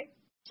think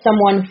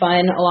someone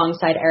fun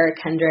alongside Eric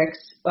Kendricks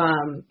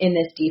in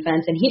this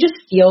defense, and he just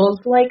feels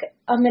like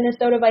a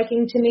Minnesota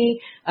Viking to me,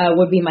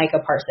 would be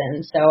Micah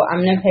Parsons. So I'm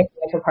going to pick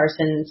Micah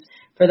Parsons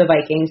for the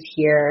Vikings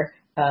here,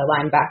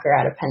 linebacker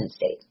out of Penn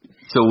State.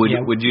 So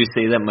would you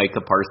say that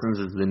Micah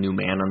Parsons is the new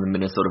man on the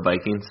Minnesota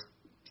Vikings?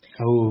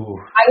 Oh.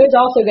 I was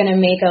also going to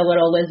make a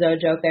little Lizzo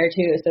joke there,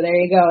 too. So there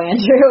you go,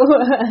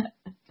 Andrew.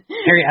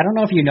 Harry, I don't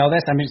know if you know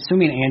this. I'm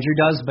assuming Andrew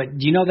does, but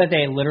do you know that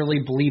they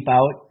literally bleep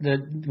out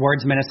the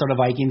words Minnesota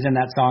Vikings in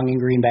that song in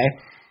Green Bay?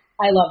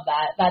 I love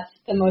that. That's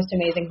the most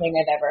amazing thing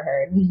I've ever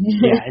heard.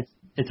 Yeah,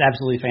 it's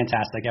absolutely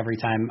fantastic every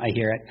time I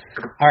hear it.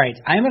 All right,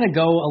 I'm going to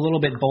go a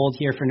little bit bold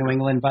here for New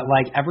England, but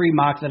like every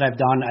mock that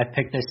I've done, I've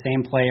picked this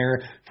same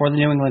player for the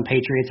New England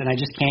Patriots, and I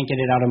just can't get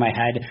it out of my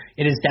head.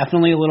 It is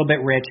definitely a little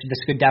bit rich.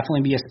 This could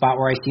definitely be a spot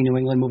where I see New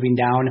England moving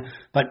down,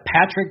 but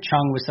Patrick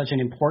Chung was such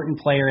an important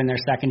player in their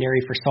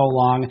secondary for so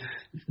long.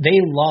 They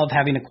love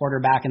having a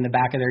quarterback in the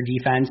back of their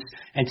defense,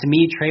 and to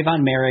me, Trayvon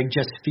Merrick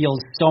just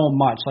feels so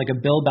much like a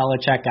Bill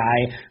Belichick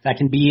guy that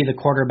can be the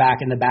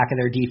quarterback in the back of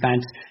their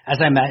defense. As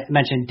I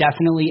mentioned,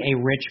 definitely a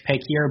rich pick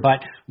here,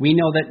 but we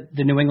know that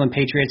the New England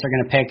Patriots are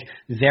going to pick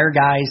their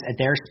guys at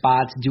their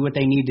spots, do what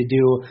they need to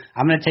do.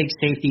 I'm going to take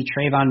safety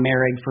Trayvon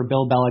Merrick for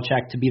Bill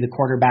Belichick to be the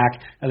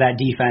quarterback of that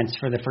defense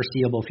for the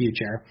foreseeable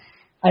future.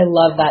 I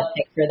love that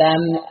pick for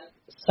them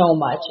so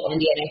much,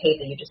 Andy, and I hate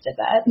that you just did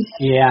that.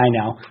 Yeah, I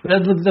know.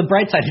 The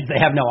bright side is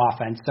they have no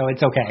offense, so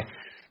it's okay.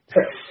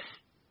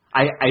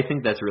 I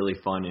think that's really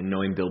fun, and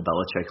knowing Bill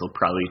Belichick will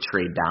probably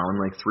trade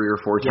down like 3 or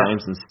 4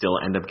 times and still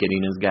end up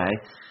getting his guy.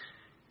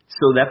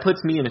 So that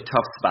puts me in a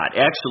tough spot.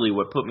 Actually,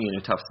 what put me in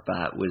a tough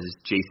spot was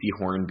J.C.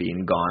 Horn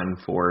being gone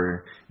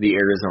for the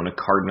Arizona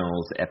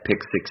Cardinals at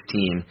pick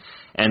 16.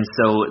 And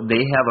so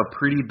they have a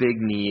pretty big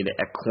need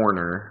at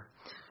corner.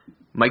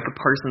 Micah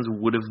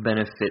Parsons would have been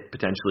a fit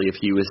potentially if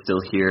he was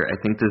still here. I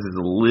think this is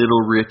a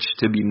little rich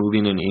to be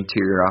moving an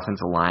interior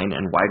offensive line,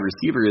 and wide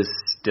receiver is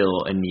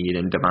still a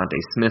need, and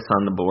Devontae Smith's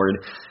on the board.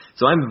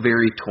 So I'm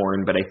very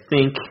torn, but I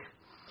think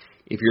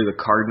if you're the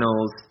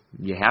Cardinals,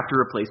 You have to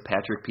replace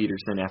Patrick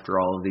Peterson after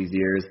all of these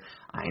years.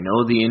 I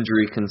know the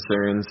injury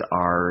concerns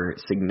are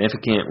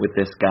significant with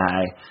this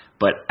guy,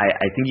 but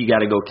I think you got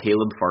to go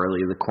Caleb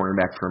Farley, the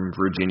cornerback from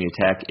Virginia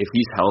Tech. If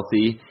he's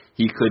healthy,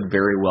 he could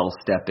very well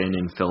step in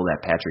and fill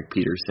that Patrick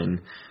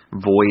Peterson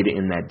void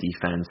in that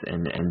defense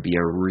and be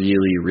a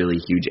really, really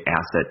huge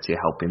asset to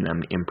helping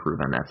them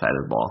improve on that side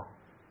of the ball.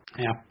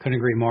 Yeah, couldn't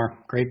agree more.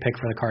 Great pick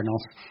for the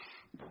Cardinals.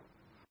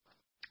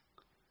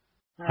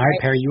 All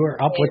right, Perry, you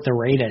are up with the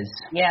Raiders.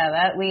 Yeah,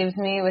 that leaves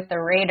me with the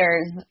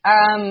Raiders.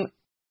 I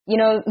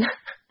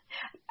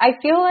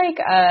feel like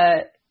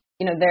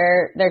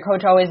their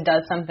coach always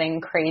does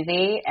something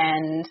crazy,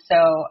 and so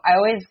I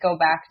always go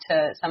back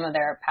to some of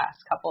their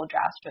past couple of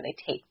drafts where they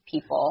take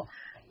people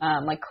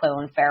like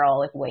Clelin Ferrell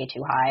like way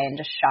too high and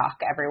just shock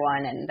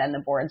everyone, and then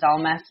the board's all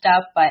messed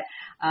up. But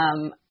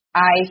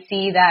I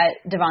see that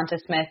Devonta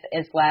Smith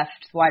is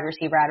left, wide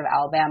receiver out of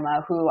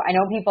Alabama, who I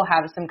know people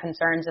have some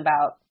concerns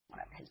about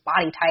his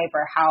body type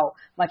or how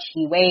much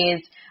he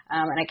weighs,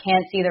 and I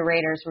can't see the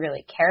Raiders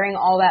really caring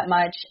all that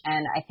much,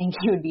 and I think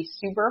he would be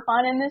super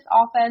fun in this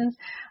offense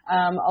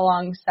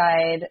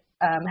alongside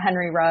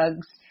Henry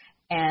Ruggs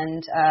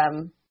and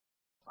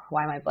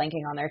why am I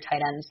blanking on their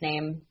tight end's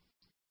name?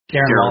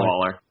 Darren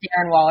Waller.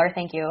 Darren Waller,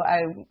 thank you.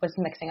 I was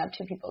mixing up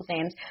two people's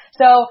names.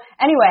 So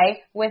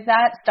anyway, with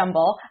that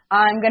stumble,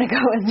 I'm going to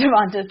go with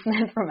Devonta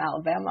Smith from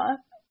Alabama.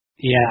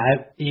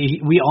 Yeah,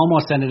 we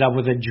almost ended up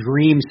with a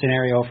dream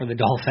scenario for the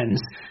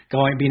Dolphins,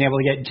 being able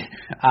to get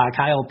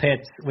Kyle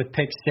Pitts with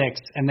pick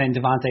 6 and then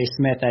Devonta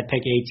Smith at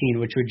pick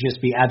 18, which would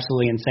just be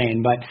absolutely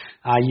insane. But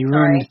you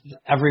ruined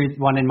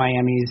everyone in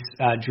Miami's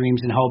dreams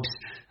and hopes.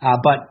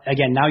 But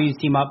again, now you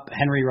team up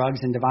Henry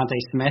Ruggs and Devonta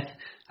Smith,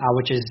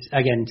 which is,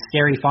 again,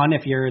 scary fun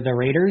if you're the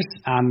Raiders.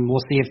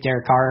 We'll see if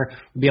Derek Carr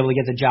will be able to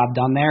get the job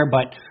done there.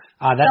 But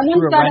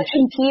someone's got to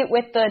compete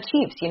with the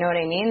Chiefs, you know what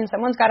I mean?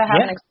 Someone's got to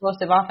have an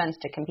explosive offense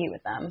to compete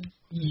with them.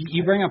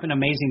 You bring up an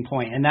amazing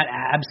point, and that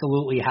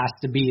absolutely has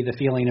to be the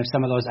feeling of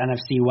some of those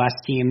NFC West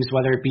teams,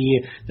 whether it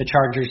be the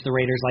Chargers, the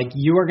Raiders. Like,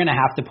 you are going to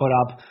have to put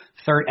up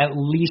at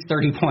least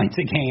 30 points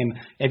a game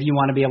if you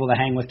want to be able to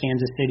hang with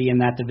Kansas City in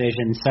that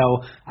division.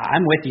 So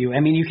I'm with you. I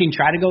mean, you can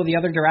try to go the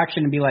other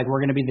direction and be like, we're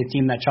going to be the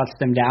team that shuts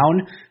them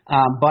down,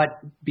 but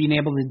being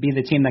able to be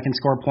the team that can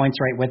score points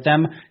right with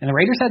them. And the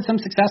Raiders had some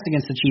success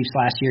against the Chiefs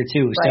last year,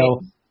 too. Right.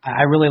 So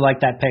I really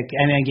like that pick.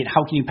 I mean, again,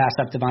 how can you pass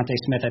up Devonta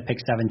Smith at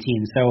pick 17?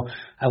 So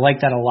I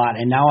like that a lot.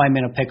 And now I'm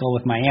in a pickle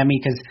with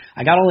Miami because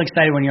I got all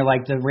excited when you're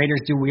like, the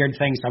Raiders do weird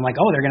things. So I'm like,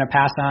 oh, they're going to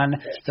pass on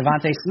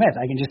Devonta Smith.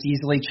 I can just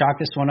easily chalk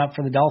this one up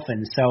for the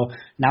Dolphins. So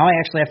now I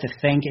actually have to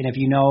think. And if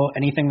you know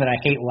anything that I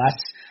hate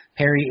less,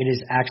 Perry, it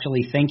is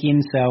actually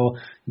thinking. So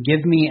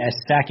give me a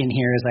second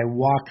here as I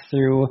walk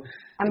through.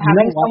 I'm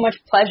having so much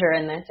pleasure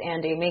in this,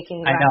 Andy,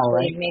 making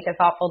make a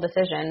thoughtful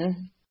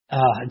decision.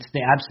 It's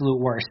the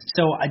absolute worst.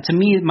 So to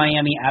me,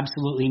 Miami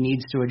absolutely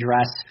needs to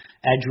address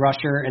edge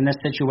rusher in this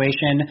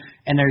situation.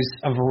 And there's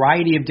a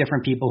variety of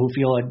different people who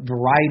feel a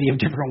variety of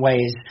different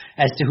ways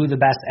as to who the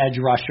best edge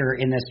rusher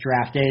in this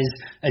draft is.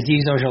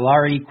 Azeez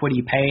Ojulari,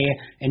 Kwity Paye,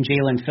 and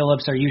Jalen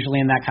Phillips are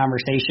usually in that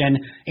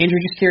conversation. Andrew,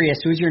 just curious,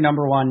 who's your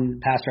number one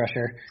pass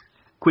rusher?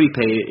 Kwity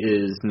Paye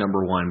is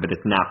number 1, but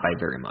it's not by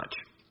very much.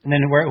 And then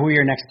who are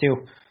your next two?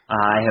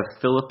 I have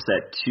Phillips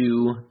at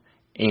 2.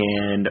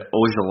 And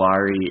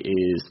Ojulari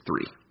is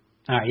 3.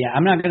 All right, yeah,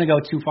 I'm not going to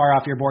go too far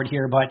off your board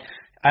here, but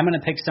I'm going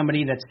to pick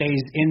somebody that stays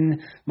in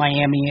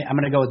Miami. I'm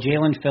going to go with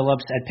Jalen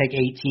Phillips at pick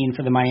 18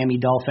 for the Miami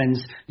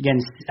Dolphins. Again,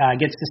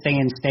 gets to stay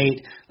in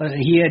state.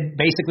 He had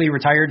basically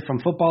retired from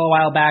football a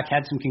while back,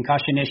 had some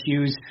concussion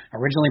issues,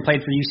 originally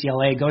played for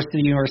UCLA, goes to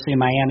the University of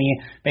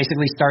Miami,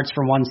 basically starts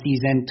for one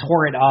season,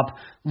 tore it up,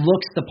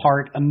 looks the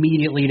part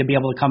immediately to be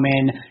able to come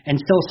in, and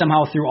still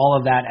somehow through all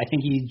of that, I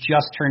think he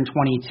just turned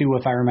 22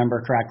 if I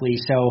remember correctly.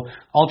 So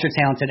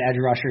ultra-talented edge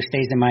rusher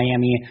stays in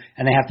Miami,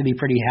 and they have to be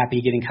pretty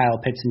happy getting Kyle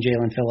Pitts and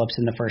Jalen Phillips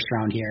in the first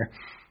round here.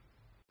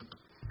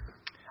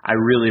 I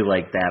really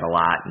like that a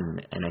lot,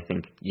 and I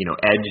think,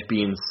 edge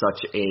being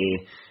such a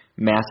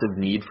massive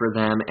need for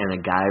them and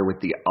a guy with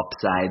the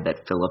upside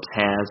that Phillips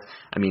has.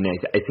 I mean,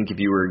 I think if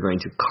you were going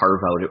to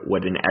carve out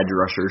what an edge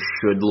rusher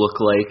should look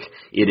like,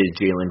 it is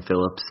Jalen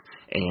Phillips,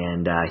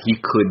 and he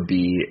could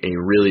be a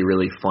really,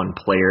 really fun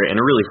player and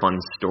a really fun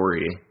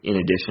story in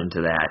addition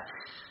to that.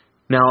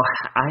 Now,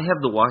 I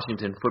have the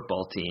Washington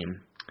football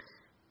team,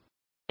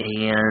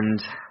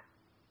 and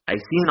I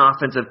see an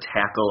offensive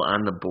tackle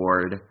on the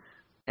board,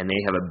 and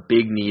they have a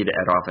big need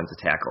at offensive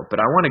tackle. But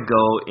I want to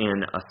go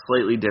in a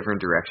slightly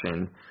different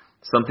direction,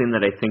 something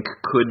that I think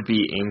could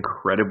be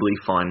incredibly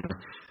fun.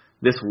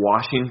 This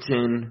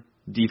Washington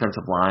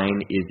defensive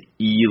line is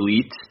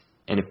elite,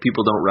 and if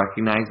people don't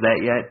recognize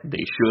that yet,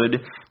 they should.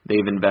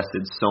 They've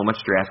invested so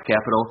much draft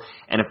capital,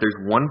 and if there's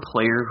one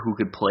player who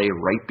could play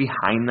right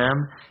behind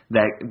them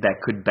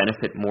that could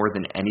benefit more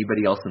than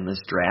anybody else in this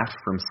draft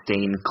from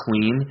staying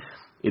clean,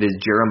 it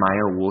is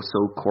Jeremiah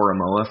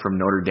Owusu-Koramoah from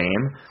Notre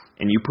Dame.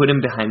 And you put him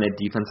behind that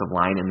defensive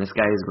line, and this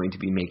guy is going to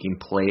be making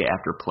play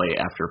after play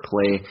after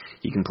play.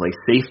 He can play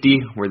safety,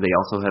 where they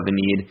also have a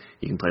need.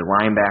 He can play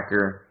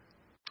linebacker.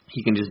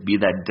 he can just be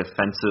that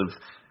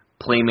defensive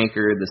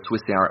playmaker, the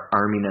Swiss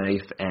Army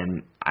knife,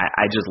 and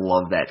I just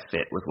love that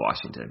fit with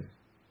Washington.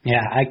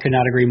 Yeah, I could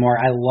not agree more.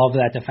 I love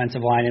that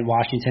defensive line in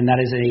Washington.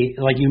 That is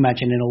like you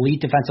mentioned, an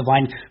elite defensive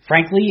line.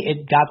 Frankly,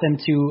 it got them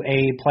to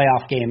a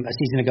playoff game a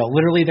season ago.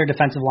 Literally their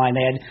defensive line.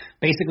 They had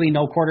basically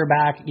no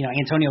quarterback.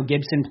 Antonio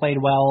Gibson played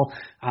well.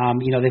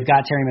 They've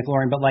got Terry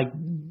McLaurin, but like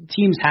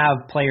teams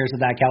have players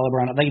of that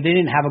caliber on it. Like they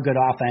didn't have a good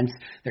offense.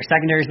 Their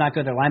secondary is not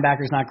good. Their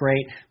linebacker's not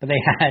great, but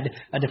they had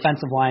a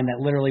defensive line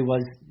that literally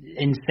was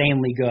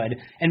insanely good.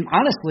 And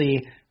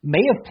honestly,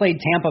 may have played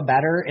Tampa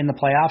better in the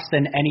playoffs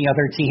than any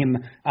other team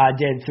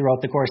did throughout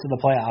the course of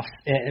the playoffs,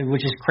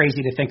 which is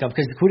crazy to think of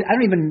because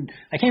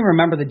I can't even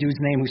remember the dude's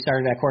name who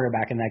started at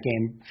quarterback in that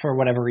game for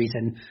whatever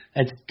reason.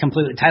 It's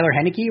completely Tyler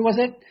Heineke, was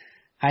it?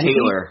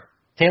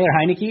 Taylor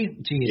Heineke?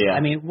 Jeez. Yeah. I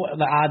mean,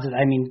 the odds,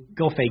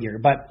 go figure.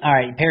 But, all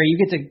right, Perry,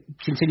 you get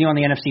to continue on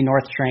the NFC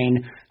North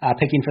train,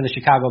 picking for the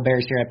Chicago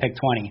Bears here at pick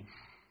 20.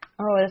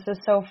 Oh, this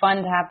is so fun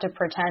to have to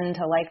pretend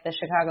to like the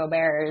Chicago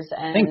Bears.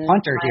 And I think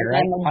punter here,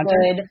 right?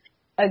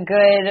 A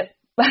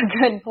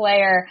good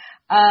player.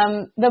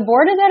 The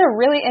board is at a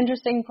really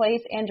interesting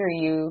place. Andrew,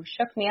 you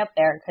shook me up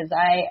there because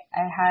I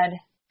had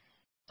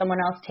someone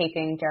else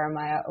taking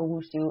Jeremiah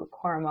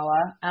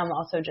Owusu-Koramoah. I'm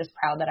also just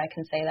proud that I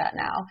can say that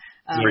now.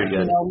 Very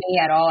good. If you know me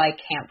at all, I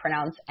can't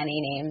pronounce any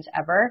names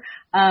ever.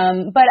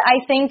 But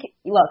I think,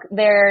 look,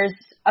 there's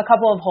a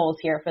couple of holes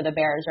here for the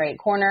Bears, right?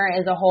 Corner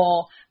is a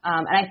hole,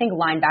 and I think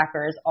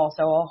linebacker is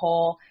also a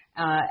hole.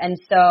 And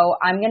so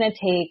I'm going to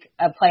take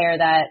a player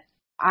that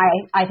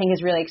I think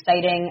is really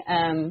exciting,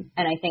 and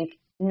I think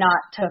not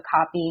to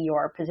copy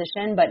your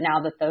position, but now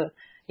that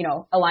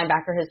a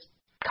linebacker has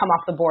come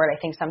off the board, I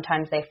think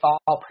sometimes they fall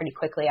pretty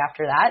quickly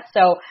after that.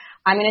 So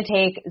I'm going to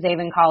take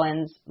Zaven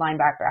Collins,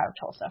 linebacker out of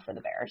Tulsa for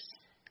the Bears.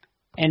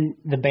 And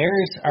the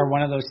Bears are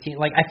one of those teams,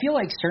 like I feel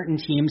like certain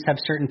teams have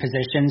certain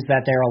positions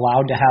that they're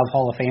allowed to have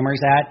Hall of Famers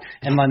at,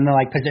 and then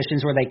the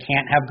positions where they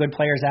can't have good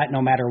players at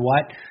no matter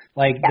what.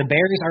 The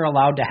Bears are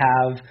allowed to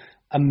have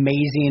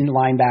amazing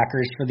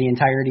linebackers for the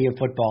entirety of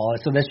football.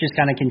 So this just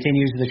kind of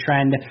continues the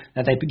trend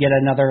that they get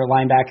another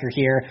linebacker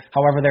here.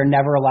 However, they're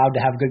never allowed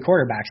to have good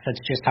quarterbacks. That's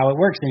just how it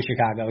works in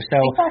Chicago.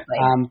 So,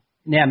 exactly.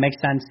 Yeah, makes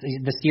sense.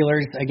 The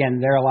Steelers,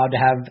 again, they're allowed to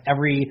have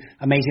every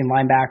amazing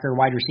linebacker,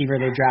 wide receiver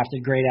they've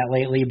drafted great at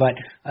lately, but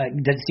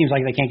it seems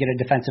like they can't get a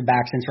defensive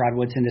back since Rod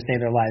Woodson to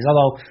save their lives,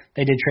 although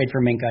they did trade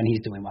for Minka and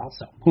he's doing well,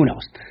 so who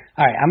knows.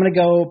 All right, I'm going to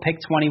go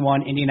pick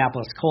 21,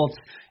 Indianapolis Colts,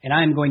 and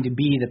I'm going to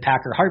be the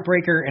Packer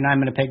Heartbreaker, and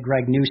I'm going to pick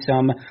Greg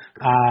Newsome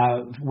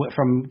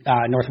from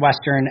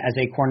Northwestern as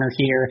a corner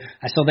here.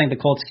 I still think the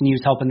Colts can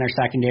use help in their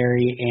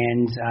secondary,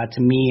 and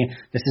to me,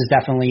 this is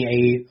definitely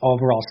a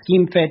overall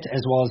scheme fit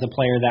as well as a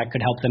player that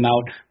could help them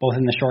out both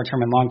in the short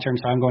term and long term.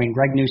 So I'm going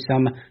Greg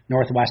Newsome,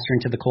 Northwestern,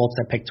 to the Colts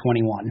at pick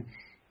 21.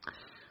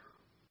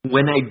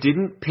 When I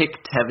didn't pick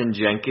Tevin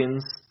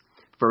Jenkins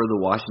for the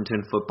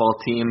Washington football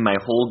team, my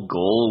whole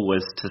goal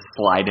was to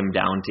slide him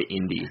down to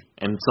Indy.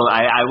 And so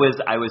I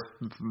was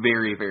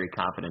very, very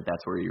confident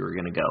that's where you were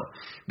going to go.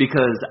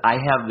 Because I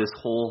have this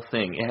whole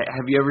thing.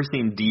 Have you ever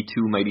seen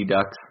D2 Mighty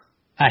Ducks?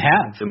 I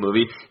have. The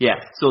movie? Yeah.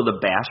 So the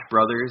Bash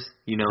Brothers,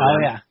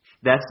 yeah.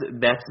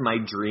 That's my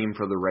dream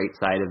for the right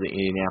side of the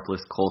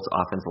Indianapolis Colts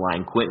offensive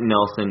line. Quentin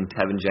Nelson,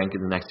 Tevin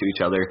Jenkins next to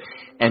each other.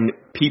 And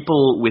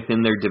people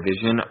within their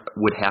division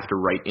would have to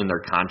write in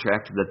their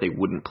contract that they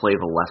wouldn't play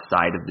the left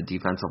side of the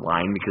defensive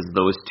line because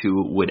those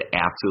two would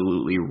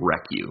absolutely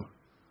wreck you.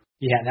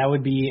 Yeah, that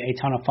would be a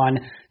ton of fun.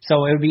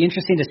 So it would be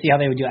interesting to see how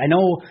they would do it. I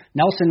know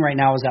Nelson right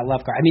now is at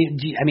left guard.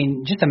 I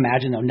mean, just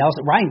imagine though,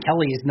 Ryan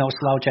Kelly is no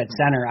slouch at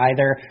center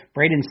either.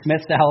 Braden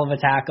Smith's a hell of a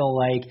tackle.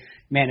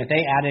 Man, if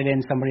they added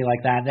in somebody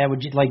like that, that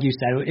would, like you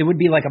said, it would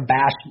be like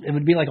it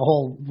would be like a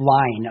whole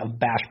line of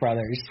Bash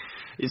Brothers.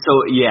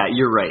 So yeah,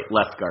 you're right,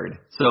 left guard.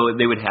 So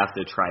they would have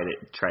to try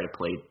to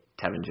play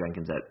Tevin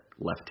Jenkins at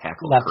left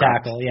tackle.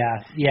 Tackle, yeah,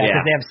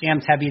 because they have Sam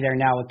Tebby there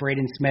now with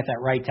Braden Smith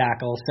at right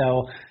tackle.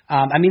 So,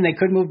 they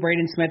could move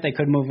Braden Smith, they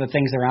could move the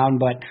things around,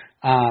 but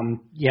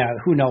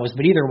who knows?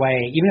 But either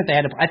way, even if they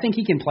had to, I think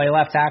he can play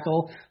left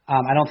tackle.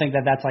 I don't think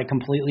that that's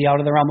completely out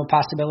of the realm of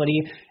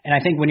possibility. And I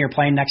think when you're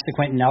playing next to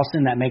Quentin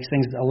Nelson, that makes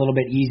things a little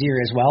bit easier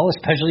as well,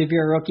 especially if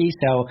you're a rookie.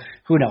 So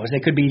who knows?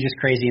 They could be just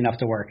crazy enough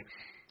to work.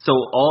 So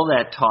all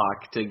that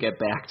talk to get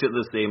back to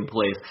the same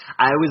place,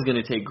 I was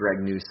going to take Greg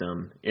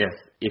Newsome if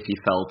he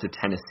fell to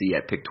Tennessee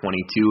at pick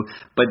 22,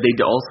 but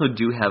they also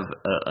do have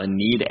a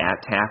need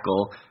at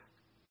tackle.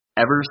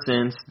 Ever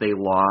since they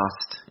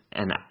lost,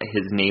 and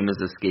his name is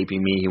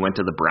escaping me, he went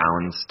to the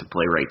Browns to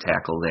play right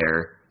tackle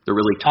there. The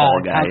really tall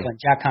guy.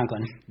 Jack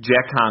Conklin.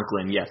 Jack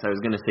Conklin, yes. I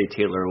was going to say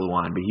Taylor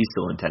Lewan, but he's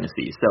still in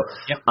Tennessee. So,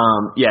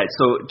 yep.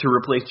 So to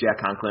replace Jack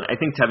Conklin, I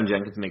think Tevin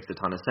Jenkins makes a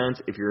ton of sense.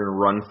 If you're going to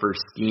run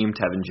first scheme,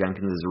 Tevin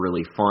Jenkins is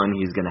really fun.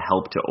 He's going to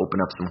help to open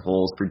up some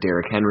holes for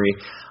Derrick Henry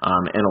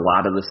and a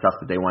lot of the stuff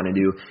that they want to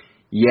do.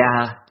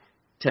 Yeah,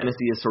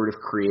 Tennessee has sort of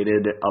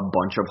created a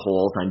bunch of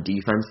holes on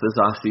defense this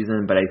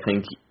offseason, but I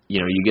think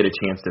you get a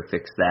chance to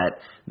fix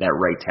that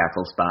right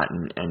tackle spot,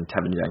 and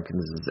Tevin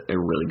Jenkins is a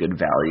really good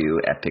value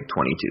at pick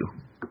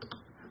 22.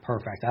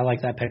 Perfect. I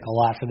like that pick a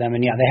lot for them.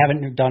 And, yeah, they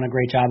haven't done a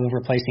great job of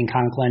replacing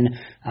Conklin,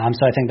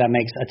 so I think that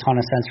makes a ton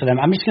of sense for them.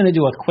 I'm just going to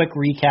do a quick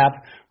recap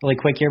really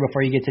quick here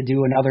before you get to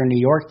do another New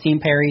York team,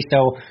 Perry.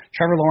 So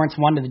Trevor Lawrence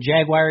 1 to the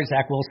Jaguars,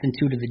 Zach Wilson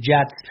 2 to the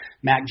Jets,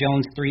 Mac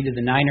Jones 3 to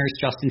the Niners,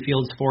 Justin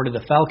Fields 4 to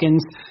the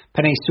Falcons,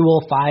 Penei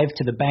Sewell 5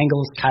 to the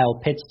Bengals, Kyle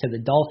Pitts to the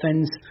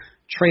Dolphins,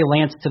 Trey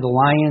Lance to the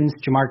Lions,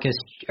 Jamar Chase,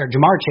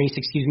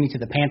 to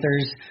the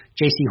Panthers,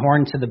 J.C.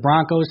 Horn to the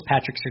Broncos,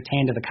 Patrick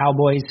Surtain to the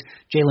Cowboys,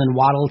 Jalen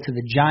Waddle to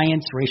the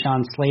Giants,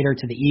 Rashawn Slater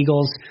to the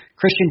Eagles,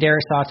 Christian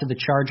Darrisaw to the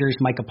Chargers,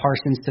 Micah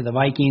Parsons to the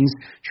Vikings,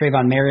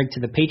 Trayvon Merrick to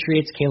the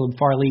Patriots, Caleb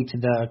Farley to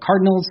the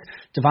Cardinals,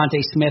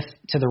 Devontae Smith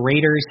to the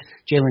Raiders,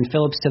 Jalen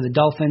Phillips to the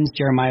Dolphins,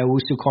 Jeremiah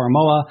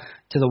Owusu-Koramoah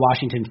to the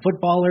Washington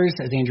Footballers,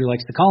 as Andrew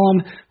likes to call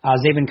them.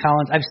 Zaven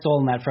Collins, I've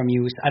stolen that from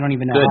you. I don't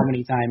even know how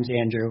many times,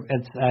 Andrew.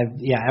 It's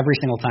every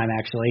single time,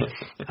 actually.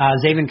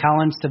 Zaven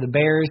Collins to the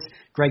Bears,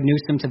 Greg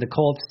Newsome to the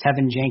Colts,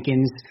 Tevin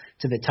Jenkins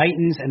to the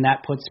Titans, and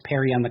that puts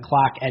Perry on the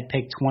clock at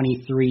pick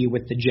 23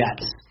 with the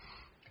Jets.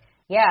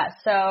 Yeah,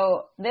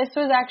 so this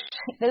is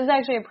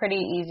actually a pretty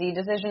easy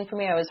decision for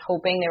me. I was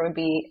hoping there would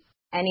be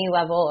any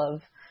level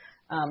of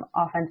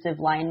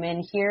offensive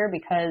lineman here,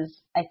 because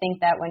I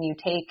think that when you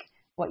take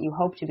what you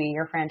hope to be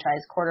your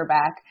franchise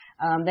quarterback,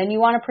 then you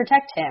want to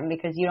protect him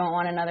because you don't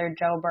want another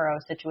Joe Burrow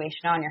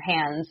situation on your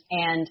hands.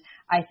 And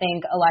I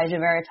think Elijah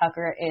Vera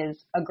Tucker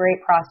is a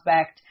great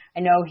prospect. I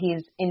know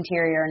he's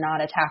interior,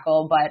 not a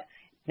tackle, but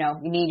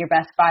you need your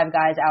best 5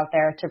 guys out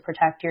there to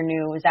protect your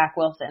new Zach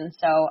Wilson.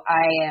 So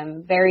I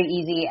am very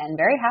easy and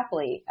very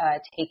happily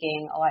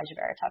taking Elijah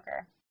Vera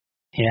Tucker.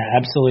 Yeah,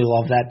 absolutely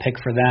love that pick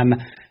for them.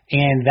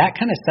 And that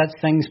kind of sets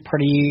things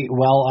pretty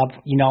well up.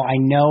 I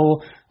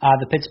know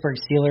the Pittsburgh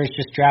Steelers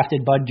just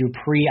drafted Bud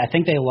Dupree. I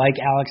think they like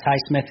Alex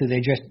Highsmith, who they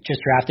just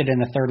drafted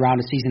in the 3rd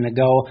round a season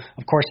ago.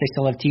 Of course, they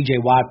still have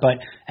TJ Watt, but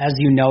as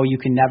you know, you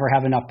can never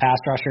have enough pass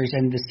rushers,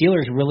 and the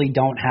Steelers really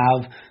don't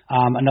have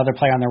another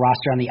player on their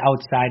roster on the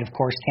outside. Of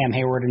course, Cam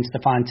Hayward and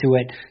Stephon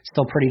Tuitt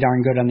still pretty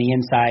darn good on the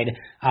inside.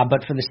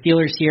 But for the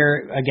Steelers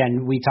here,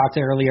 again, we talked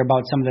earlier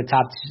about some of the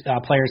top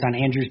players on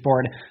Andrew's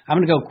board.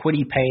 I'm going to go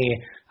Kwity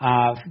Paye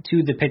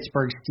to the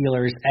Pittsburgh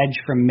Steelers, edge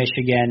from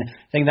Michigan.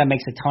 I think that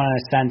makes a ton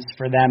of sense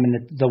for them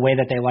and the way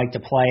that they like to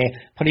play.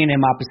 Putting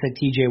him opposite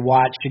TJ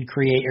Watt should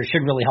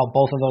really help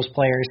both of those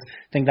players.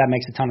 I think that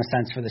makes a ton of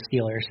sense for the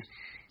Steelers.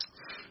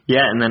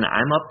 Yeah, and then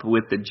I'm up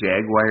with the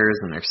Jaguars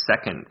and their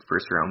second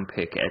first-round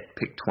pick at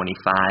pick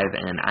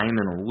 25, and I'm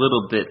in a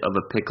little bit of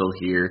a pickle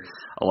here.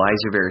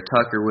 Elijah Vera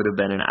Tucker would have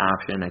been an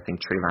option. I think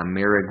Trayvon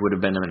Merrick would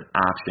have been an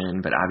option,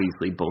 but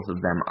obviously both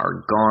of them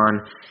are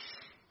gone.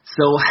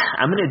 So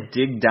I'm going to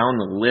dig down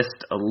the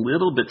list a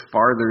little bit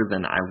farther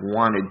than I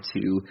wanted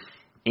to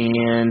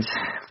and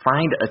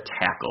find a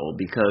tackle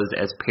because,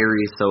 as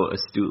Perry so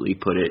astutely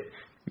put it,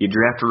 you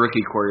draft a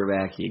rookie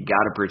quarterback, you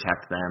got to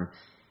protect them.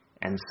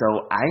 And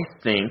so I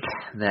think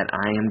that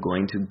I am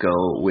going to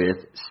go with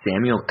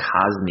Samuel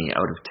Cosmi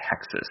out of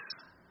Texas.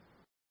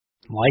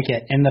 Like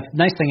it. And the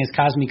nice thing is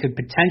Cosmi could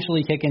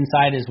potentially kick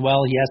inside as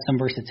well. He has some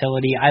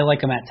versatility. I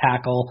like him at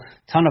tackle.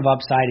 Ton of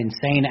upside.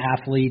 Insane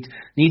athlete.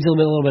 Needs a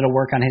little bit of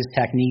work on his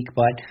technique,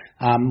 but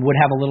would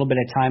have a little bit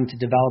of time to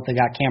develop. They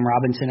got Cam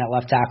Robinson at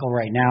left tackle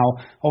right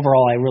now.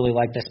 Overall, I really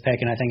like this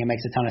pick, and I think it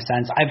makes a ton of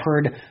sense. I've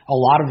heard a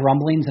lot of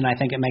rumblings, and I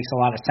think it makes a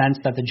lot of sense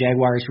that the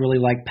Jaguars really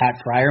like Pat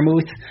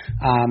Freiermuth,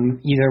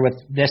 either with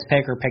this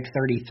pick or pick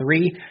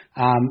 33.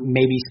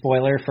 Maybe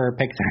spoiler for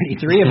pick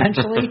 33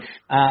 eventually.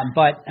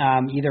 But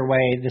either way,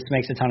 this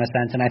makes a ton of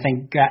sense, and I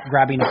think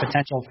grabbing a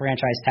potential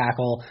franchise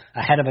tackle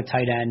ahead of a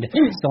tight end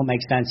still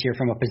makes sense here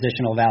from a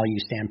positional value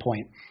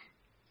standpoint.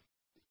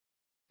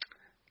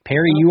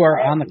 Perry, you are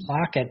on the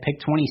clock at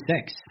pick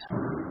 26.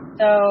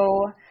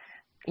 So,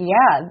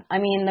 yeah, I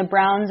mean, the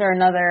Browns are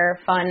another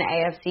fun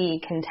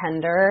AFC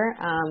contender,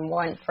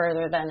 went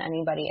further than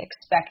anybody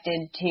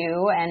expected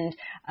to, and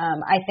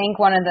I think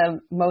one of the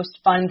most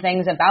fun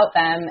things about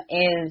them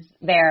is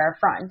their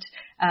front.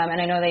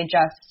 And I know they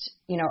just,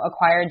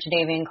 acquired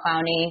Jadeveon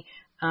Clowney,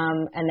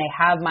 and they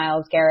have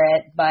Myles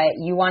Garrett, but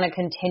you want to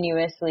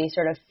continuously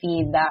sort of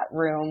feed that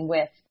room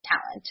with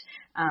talent,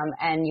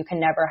 and you can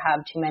never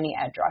have too many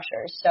edge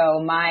rushers. So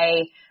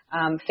my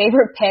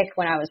favorite pick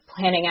when I was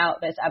planning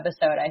out this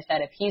episode, I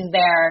said, if he's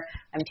there,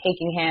 I'm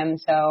taking him.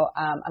 So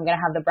I'm going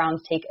to have the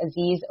Browns take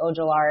Azeez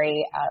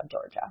Ojulari out of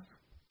Georgia.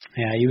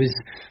 Yeah, he was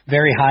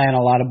very high on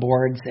a lot of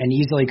boards and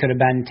easily could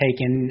have been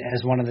taken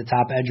as one of the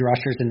top edge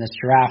rushers in this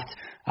draft.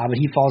 But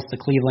he falls to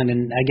Cleveland.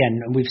 And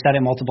again, we've said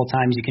it multiple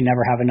times, you can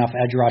never have enough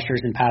edge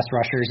rushers and pass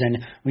rushers. And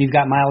when you've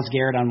got Myles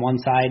Garrett on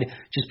one side,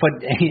 just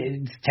put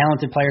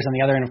talented players on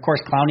the other. And of course,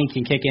 Clowney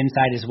can kick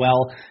inside as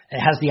well. It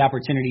has the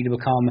opportunity to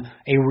become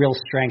a real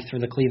strength for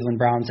the Cleveland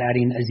Browns,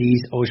 adding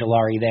Azeez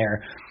Ojulari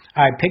there.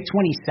 All right, pick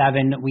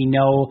 27. We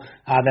know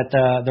that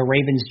the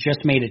Ravens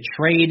just made a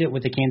trade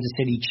with the Kansas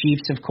City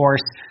Chiefs, of course,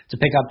 to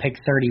pick up pick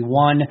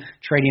 31,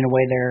 trading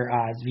away their,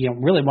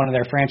 really one of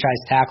their franchise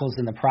tackles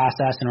in the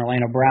process, in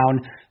Orlando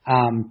Brown.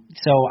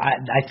 So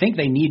I think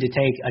they need to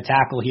take a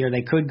tackle here.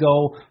 They could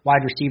go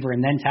wide receiver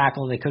and then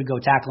tackle. They could go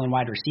tackle and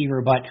wide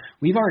receiver, but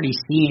we've already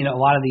seen a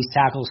lot of these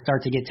tackles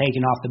start to get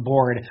taken off the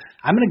board.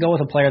 I'm going to go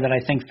with a player that I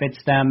think fits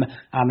them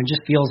and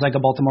just feels like a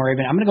Baltimore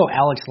Raven. I'm going to go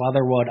Alex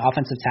Leatherwood,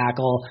 offensive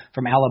tackle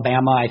from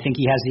Alabama. I think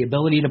he has the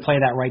ability to play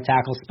that right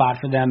tackle spot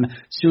for them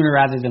sooner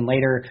rather than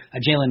later.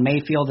 Jalen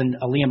Mayfield and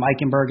Liam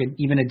Eichenberg and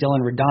even a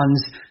Dylan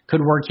Reduns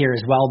could work here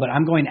as well, but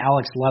I'm going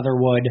Alex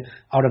Leatherwood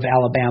out of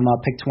Alabama,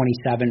 pick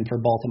 27 for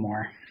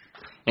Baltimore.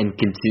 And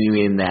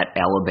continuing that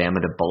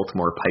Alabama to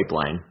Baltimore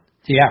pipeline.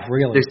 Yeah,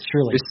 really,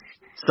 truly. There's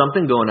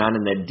something going on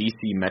in that D.C.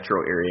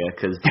 metro area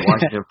because the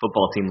Washington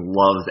football team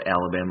loves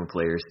Alabama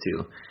players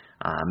too.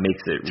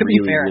 Makes it to really,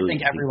 be fair, really I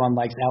think everyone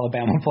likes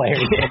Alabama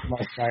players for the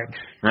most part.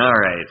 All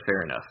right,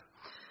 fair enough.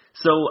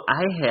 So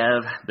I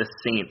have the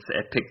Saints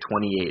at pick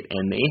 28,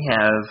 and they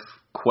have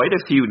quite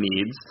a few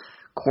needs.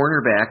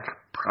 Cornerback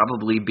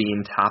probably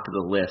being top of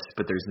the list,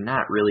 but there's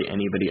not really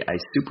anybody I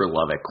super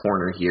love at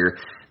corner here.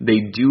 They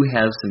do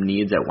have some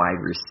needs at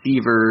wide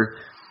receiver.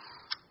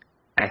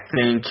 I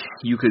think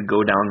you could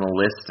go down the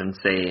list and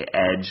say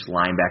edge,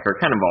 linebacker,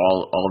 kind of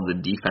all of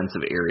the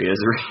defensive areas.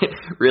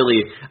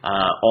 Really,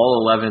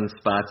 all 11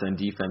 spots on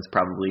defense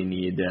probably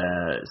need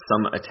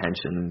some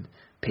attention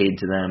paid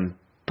to them.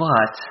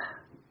 But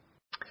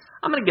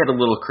I'm going to get a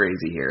little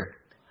crazy here.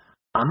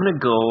 I'm going to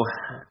go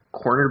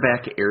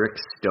cornerback Eric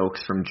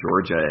Stokes from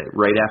Georgia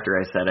right after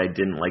I said I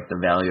didn't like the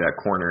value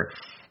at corner.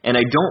 And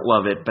I don't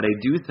love it, but I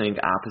do think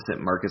opposite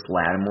Marcus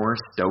Lattimore,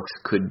 Stokes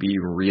could be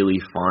really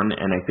fun,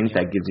 and I think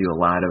that gives you a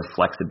lot of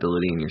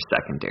flexibility in your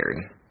secondary.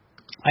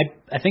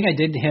 I think I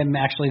did him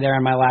actually there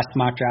on my last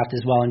mock draft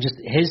as well, and just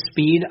his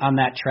speed on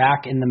that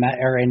track in the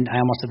I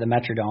almost said the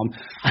Metrodome,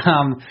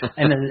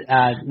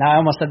 now I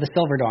almost said the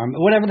Silverdome,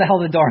 whatever the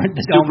hell the dome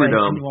is in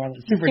New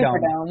Orleans.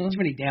 Superdome.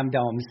 Too many damn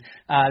domes.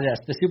 Yes,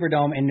 the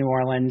Superdome in New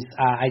Orleans.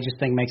 I just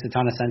think makes a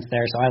ton of sense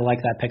there, so I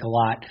like that pick a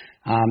lot.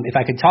 If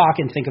I could talk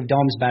and think of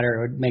domes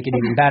better, it would make it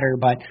even better,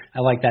 but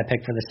I like that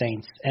pick for the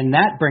Saints. And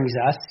that brings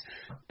us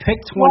pick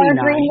 29.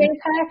 More Green Bay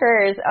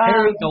Packers.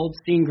 Harry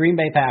Goldstein, Green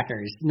Bay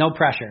Packers. No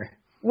pressure.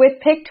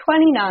 With pick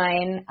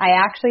 29, I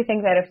actually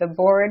think that if the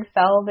board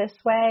fell this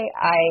way,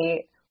 I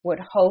would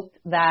hope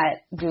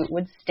that Goot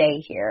would stay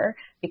here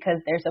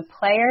because there's a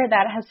player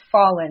that has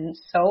fallen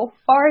so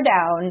far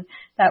down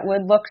that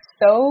would look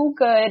so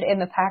good in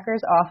the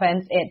Packers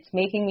offense. It's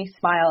making me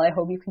smile. I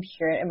hope you can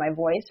hear it in my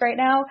voice right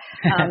now.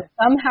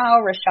 Somehow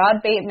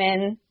Rashad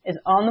Bateman is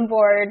on the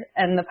board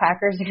and the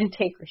Packers are going to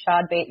take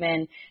Rashad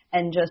Bateman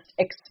and just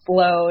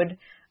explode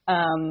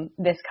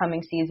this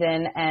coming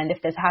season, and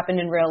if this happened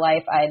in real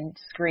life, I'd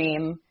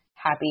scream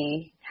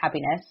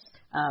happiness.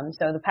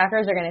 So the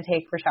Packers are going to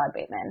take Rashad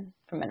Bateman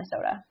from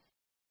Minnesota.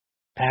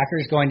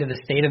 Packers going to the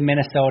state of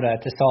Minnesota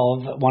to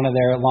solve one of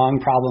their long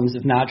problems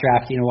of not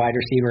drafting a wide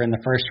receiver in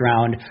the first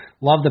round.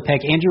 Love the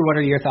pick. Andrew, what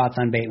are your thoughts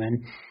on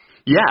Bateman?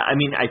 Yeah, I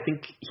mean, I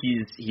think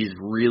he's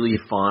really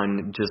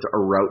fun, just a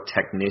route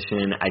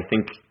technician. I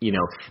think,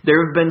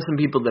 there have been some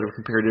people that have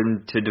compared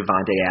him to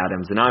Devontae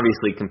Adams, and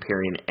obviously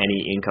comparing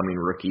any incoming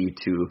rookie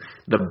to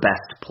the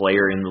best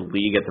player in the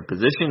league at the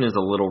position is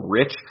a little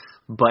rich,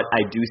 but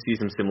I do see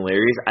some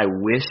similarities. I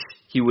wish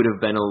he would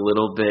have been a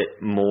little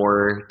bit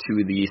more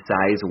to the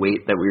size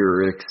weight that we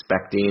were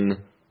expecting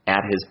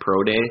at his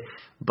pro day,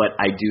 but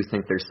I do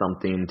think there's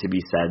something to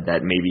be said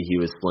that maybe he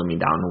was slimming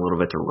down a little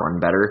bit to run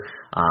better.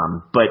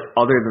 But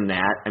other than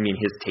that, I mean,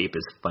 his tape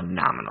is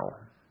phenomenal.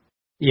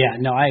 Yeah,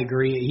 no, I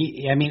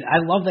agree. I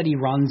love that he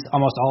runs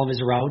almost all of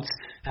his routes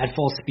at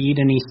full speed,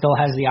 and he still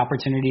has the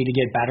opportunity to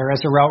get better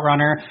as a route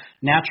runner.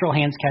 Natural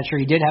hands catcher.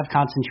 He did have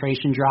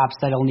concentration drops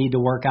that he'll need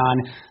to work on,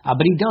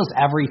 but he does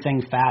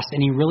everything fast,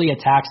 and he really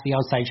attacks the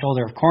outside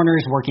shoulder of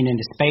corners, working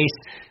into space.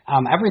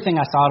 Everything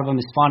I saw out of him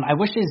is fun. I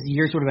wish his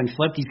years would have been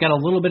flipped. He's got a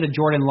little bit of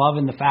Jordan Love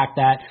in the fact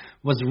that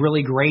was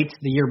really great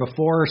the year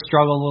before,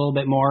 struggled a little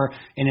bit more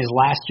in his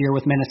last year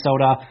with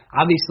Minnesota.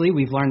 Obviously,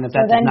 we've learned that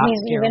does not scare. So then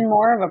he's even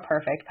more of a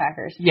perfect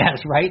Packers.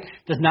 Yes, right?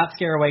 Does not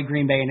scare away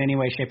Green Bay in any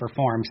way, shape, or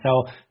form.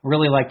 So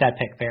really like that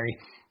pick, Barry.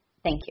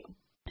 Thank you.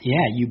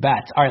 Yeah, you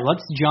bet. All right,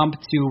 let's jump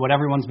to what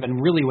everyone's been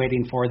really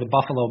waiting for, the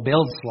Buffalo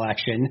Bills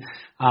selection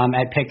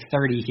at pick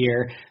 30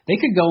 here. They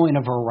could go in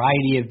a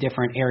variety of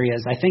different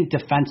areas. I think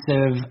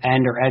defensive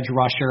end or edge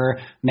rusher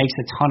makes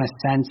a ton of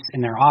sense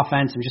in their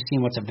offense. I'm just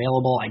seeing what's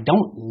available. I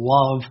don't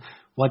love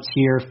what's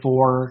here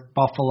for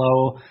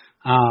Buffalo.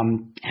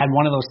 Had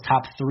one of those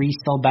top three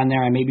still been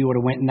there, I maybe would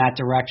have went in that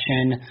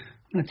direction.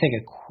 I'm going to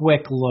take a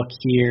quick look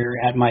here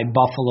at my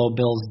Buffalo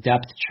Bills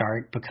depth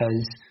chart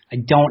because I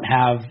don't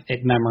have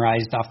it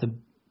memorized off the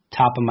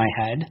top of my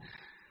head.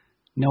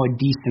 Know a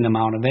decent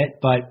amount of it,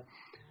 but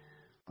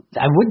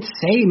I would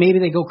say maybe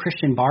they go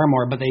Christian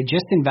Barmore, but they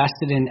just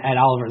invested in Ed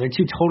Oliver. They're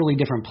two totally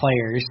different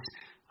players.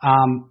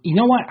 You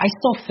know what? I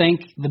still think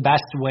the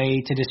best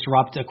way to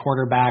disrupt a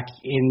quarterback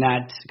in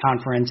that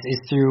conference is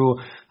through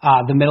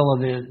the middle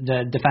of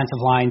the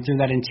defensive line,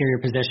 through that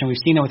interior position. We've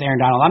seen it with Aaron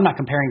Donald. I'm not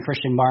comparing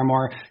Christian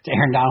Barmore to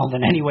Aaron Donald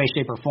in any way,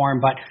 shape, or form,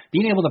 but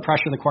being able to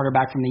pressure the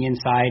quarterback from the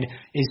inside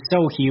is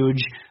so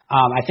huge.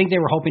 I think they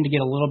were hoping to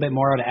get a little bit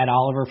more out of Ed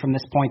Oliver from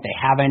this point. They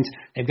haven't.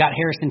 They've got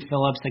Harrison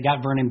Phillips. They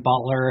got Vernon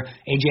Butler.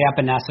 A.J.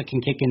 Epinesa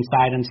can kick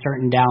inside on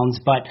certain downs.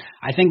 But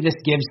I think this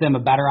gives them a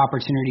better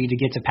opportunity to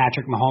get to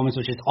Patrick Mahomes,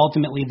 which is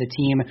ultimately the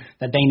team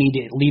that they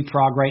need to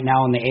leapfrog right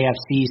now in the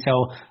AFC.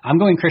 So I'm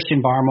going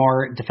Christian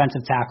Barmore,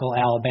 defensive tackle,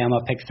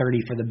 Alabama, pick 30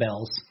 for the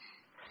Bills.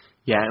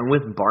 Yeah, and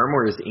with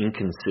Barmore's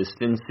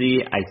inconsistency,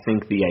 I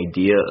think the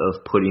idea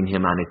of putting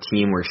him on a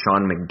team where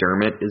Sean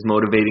McDermott is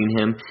motivating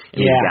him,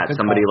 and you've got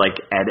somebody like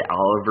Ed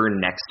Oliver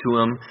next to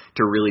him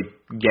to really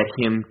get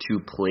him to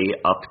play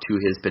up to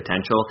his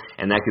potential,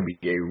 and that could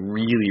be a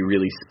really,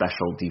 really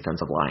special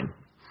defensive line.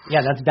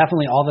 Yeah, that's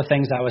definitely all the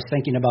things I was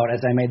thinking about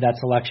as I made that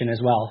selection as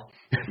well.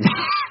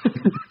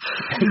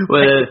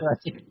 Well,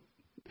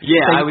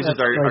 yeah, I was just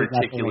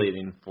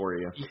articulating for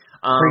you.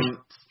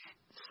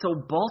 So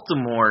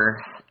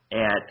Baltimore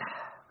at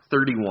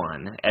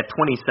 31. At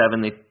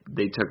 27,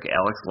 they took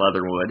Alex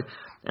Leatherwood,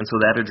 and so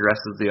that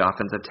addresses the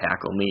offensive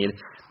tackle need.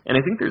 And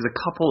I think there's a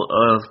couple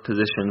of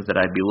positions that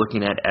I'd be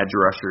looking at. Edge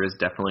rusher is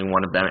definitely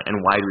one of them,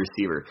 and wide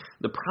receiver.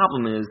 The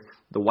problem is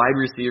the wide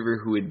receiver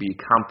who would be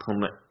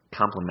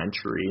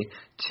complementary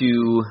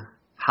to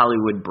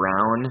Hollywood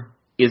Brown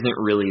isn't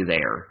really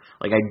there.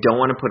 Like, I don't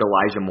want to put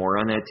Elijah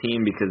Moore on that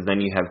team because then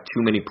you have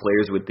too many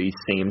players with the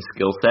same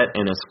skill set,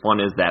 and as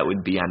fun as that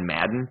would be on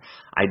Madden,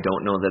 I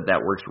don't know that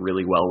works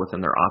really well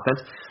within their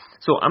offense.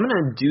 So I'm going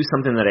to do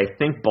something that I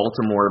think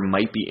Baltimore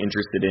might be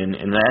interested in,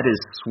 and that is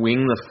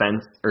swing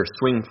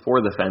for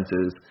the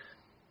fences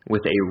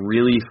with a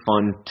really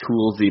fun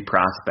toolsy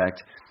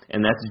prospect,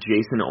 and that's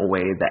Jason Owe,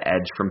 the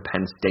edge from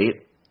Penn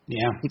State.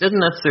 Yeah. He doesn't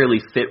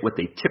necessarily fit what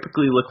they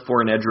typically look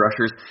for in edge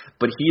rushers,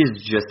 but he is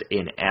just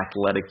an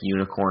athletic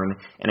unicorn,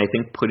 and I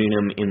think putting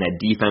him in that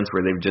defense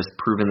where they've just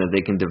proven that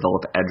they can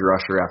develop edge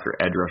rusher after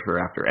edge rusher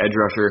after edge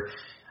rusher,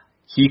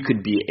 he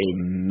could be a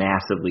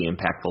massively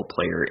impactful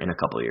player in a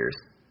couple of years.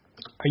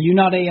 Are you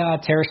not a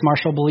Terrace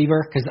Marshall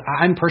believer? Because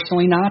I'm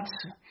personally not.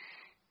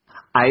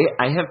 I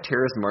have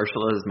Terrace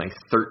Marshall as my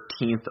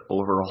 13th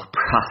overall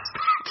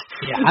prospect.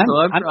 Yeah, so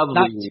I'm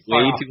probably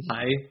way too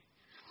high.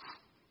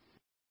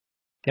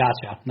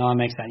 Gotcha. No, that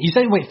makes sense. You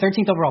said,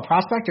 13th overall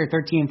prospect or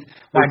 13th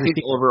wide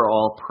receiver?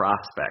 Overall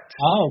prospect.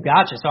 Oh,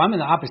 gotcha. So I'm in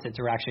the opposite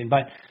direction.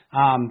 But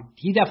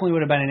he definitely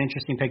would have been an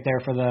interesting pick there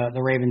for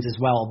the Ravens as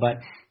well. But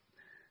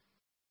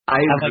I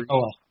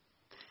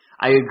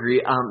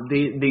agree.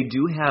 They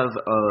do have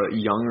a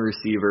young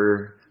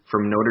receiver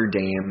from Notre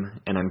Dame,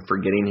 and I'm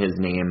forgetting his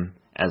name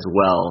as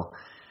well.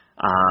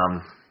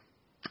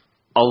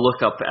 I'll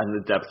look up on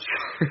the depth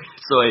chart.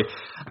 So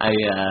I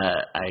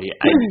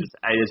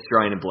just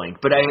drawing a blank.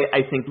 But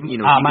I think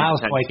Miles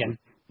Boykin.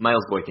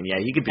 Miles Boykin, yeah,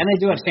 he could be. And they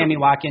do have Sammy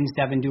Watkins,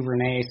 Devin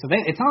Duvernay. So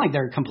it's not like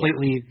they're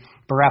completely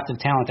bereft of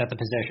talent at the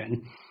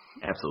position.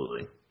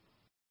 Absolutely.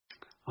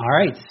 All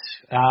right,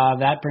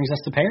 that brings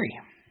us to Perry.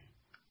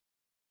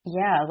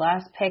 Yeah,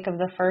 last pick of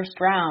the first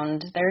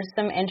round. There's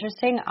some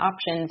interesting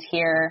options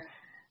here.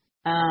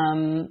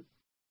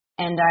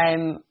 And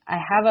I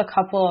have a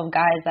couple of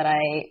guys that I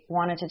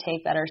wanted to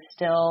take that are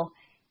still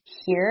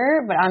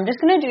here, but I'm just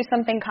going to do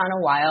something kind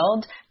of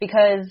wild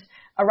because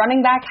a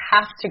running back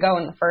has to go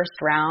in the first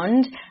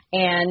round,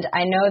 and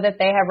I know that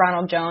they have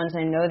Ronald Jones,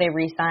 and I know they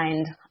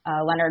re-signed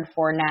Leonard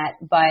Fournette,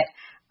 but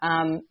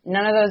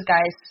none of those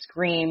guys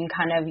scream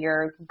kind of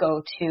your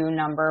go-to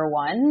number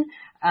one,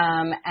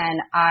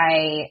 and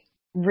I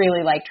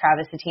really like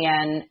Travis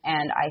Etienne,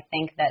 and I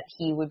think that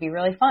he would be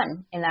really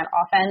fun in that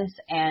offense.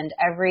 And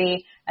as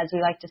we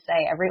like to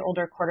say, every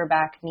older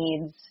quarterback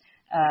needs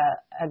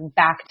a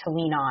back to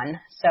lean on.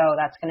 So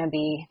that's going to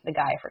be the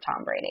guy for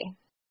Tom Brady.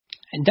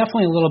 And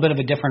definitely a little bit of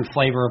a different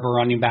flavor of a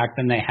running back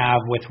than they have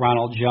with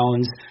Ronald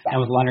Jones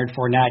and with Leonard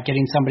Fournette.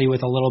 Getting somebody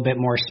with a little bit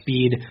more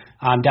speed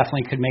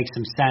definitely could make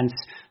some sense.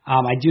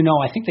 I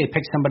think they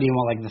picked somebody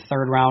in the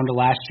third round of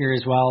last year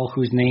as well,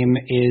 whose name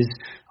is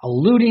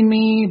eluding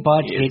me,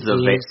 but it's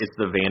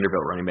the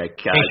Vanderbilt running back.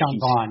 Keyshawn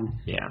Vaughn.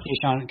 Yeah.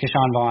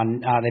 Keyshawn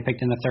Vaughn, they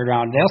picked in the third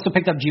round. They also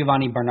picked up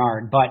Giovanni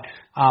Bernard, but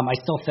I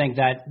still think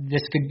that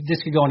this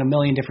could go in a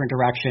million different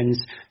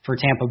directions for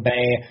Tampa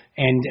Bay.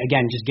 And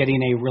again, just getting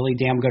a really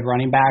damn good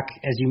running back,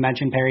 as you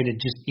mentioned, Perry, to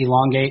just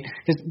elongate.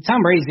 Because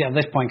Tom Brady at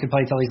this point could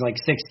play till he's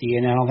 60,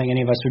 and I don't think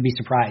any of us would be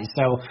surprised.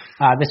 So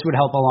this would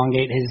help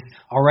elongate his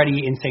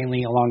already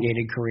insanely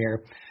elongated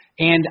career.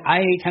 And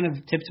I kind of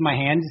tipped my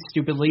hand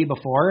stupidly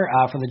before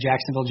for the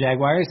Jacksonville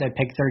Jaguars at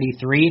pick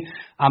 33.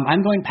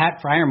 I'm going Pat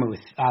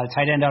Freiermuth,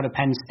 tight end out of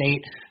Penn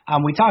State.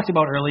 We talked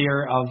about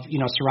earlier of,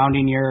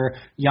 surrounding your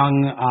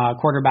young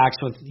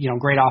quarterbacks with,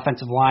 great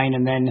offensive line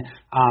and then,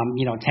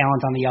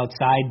 talent on the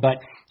outside. But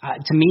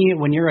to me,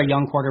 when you're a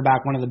young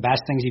quarterback, one of the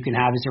best things you can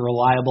have is a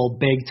reliable,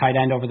 big tight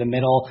end over the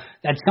middle.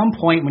 At some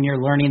point when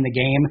you're learning the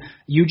game,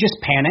 you just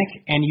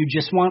panic and you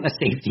just want a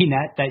safety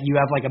net that you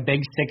have a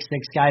big 6'6"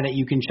 guy that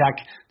you can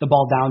check the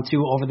ball down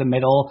to over the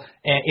middle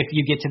if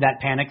you get to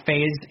that panic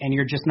phase and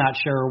you're just not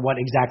sure what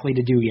exactly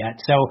to do yet.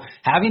 So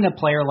having a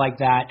player like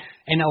that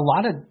And a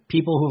lot of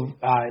people who've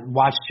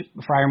watched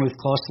Freiermuth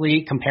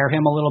closely compare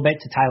him a little bit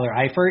to Tyler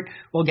Eifert.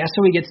 Well, guess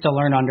who he gets to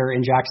learn under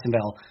in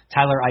Jacksonville?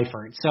 Tyler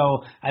Eifert.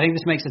 So I think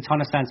this makes a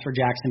ton of sense for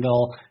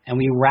Jacksonville. And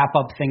we wrap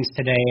up things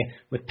today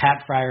with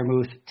Pat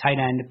Freiermuth, tight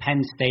end,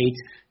 Penn State.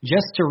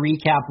 Just to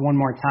recap one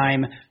more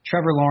time,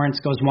 Trevor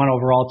Lawrence goes 1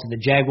 overall to the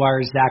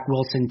Jaguars, Zach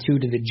Wilson 2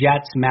 to the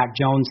Jets, Mac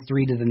Jones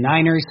 3 to the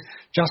Niners,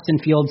 Justin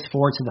Fields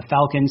 4 to the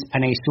Falcons,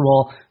 Penei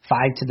Sewell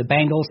 5 to the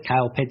Bengals,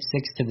 Kyle Pitts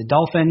 6 to the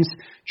Dolphins,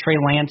 Trey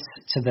Lance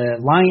to the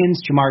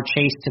Lions, Jamar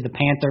Chase to the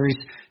Panthers,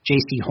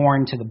 J.C.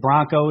 Horn to the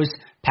Broncos,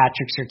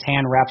 Patrick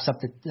Surtain wraps up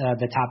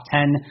the top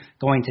 10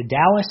 going to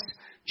Dallas,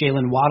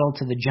 Jalen Waddle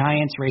to the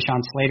Giants, Rashawn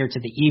Slater to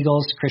the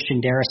Eagles,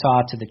 Christian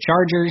Darrisaw to the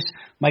Chargers,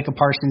 Micah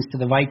Parsons to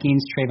the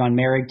Vikings, Trayvon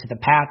Merrick to the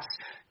Pats,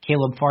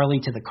 Caleb Farley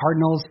to the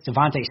Cardinals,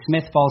 Devontae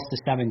Smith falls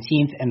to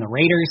 17th and the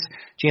Raiders,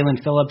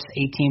 Jalen Phillips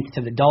 18th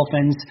to the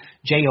Dolphins,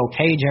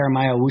 J.O.K.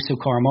 Jeremiah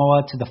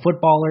Owusu-Koramoah to the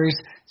Footballers,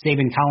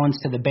 Zaven Collins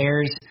to the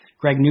Bears,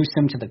 Greg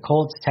Newsome to the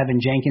Colts, Tevin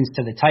Jenkins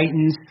to the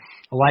Titans,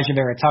 Elijah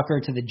Vera Tucker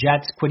to the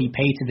Jets, Kwity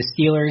Paye to the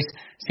Steelers,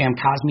 Sam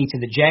Cosmi to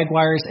the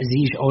Jaguars,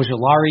 Azeez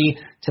Ojulari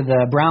to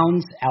the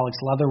Browns, Alex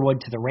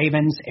Leatherwood to the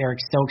Ravens, Eric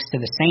Stokes to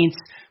the Saints,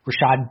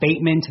 Rashad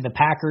Bateman to the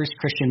Packers,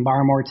 Christian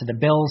Barmore to the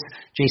Bills,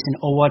 Jason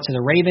Owa to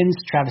the Ravens,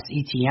 Travis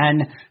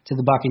Etienne to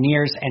the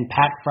Buccaneers, and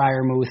Pat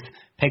Freiermuth,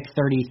 pick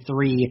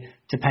 33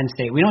 to Penn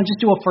State. We don't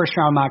just do a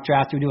first-round mock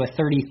draft. We do a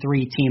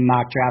 33-team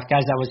mock draft.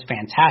 Guys, that was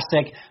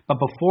fantastic. But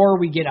before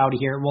we get out of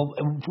here, well,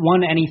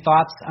 one, any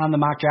thoughts on the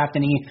mock draft?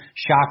 Any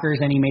shockers,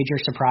 any major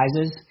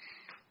surprises?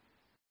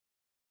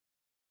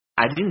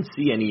 I didn't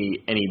see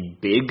any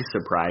big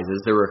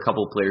surprises. There were a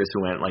couple players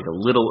who went like a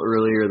little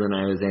earlier than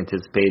I was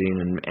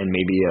anticipating, and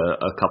maybe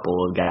a couple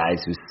of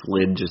guys who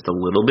slid just a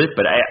little bit.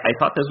 But I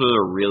thought this was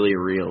a really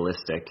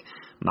realistic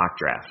mock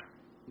draft.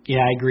 Yeah,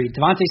 I agree.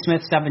 Devontae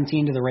Smith,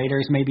 17 to the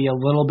Raiders, maybe a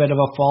little bit of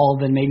a fall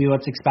than maybe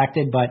what's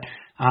expected, but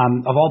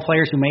of all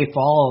players who may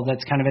fall,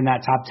 that's kind of in that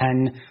top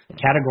 10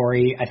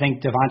 category. I think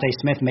Devontae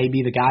Smith may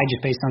be the guy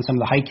just based on some of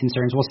the height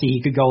concerns. We'll see.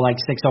 He could go like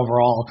 6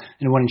 overall,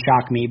 and it wouldn't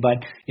shock me,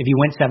 but if he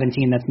went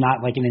 17, that's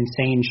not like an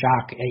insane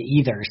shock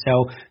either.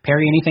 So,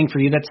 Perry, anything for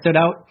you that stood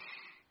out?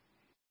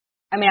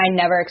 I mean, I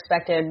never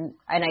expected,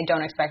 and I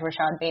don't expect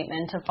Rashad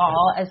Bateman to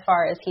fall as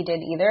far as he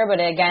did either,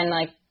 but again,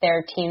 like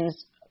their teams,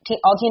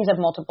 all teams have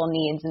multiple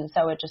needs, and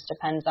so it just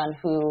depends on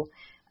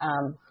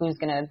who's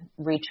going to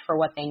reach for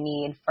what they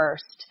need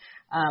first.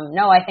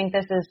 No, I think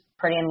this is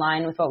pretty in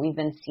line with what we've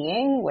been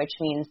seeing, which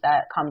means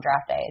that come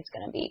draft day, it's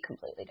going to be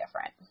completely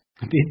different.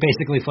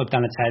 Basically flipped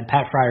on its head.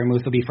 Pat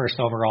Freiermuth will be first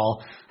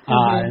overall,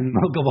 and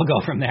we'll go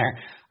from there.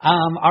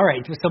 All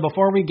right, so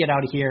before we get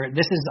out of here,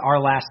 this is our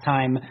last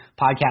time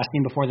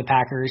podcasting before the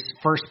Packers'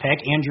 first pick.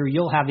 Andrew,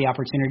 you'll have the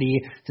opportunity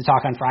to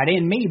talk on Friday,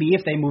 and maybe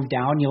if they move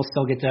down, you'll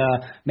still get to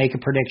make a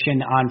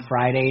prediction on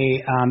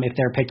Friday if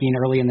they're picking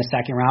early in the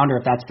second round or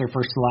if that's their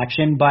first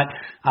selection. But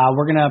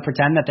we're going to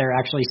pretend that they're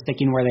actually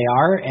sticking where they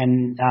are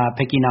and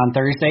picking on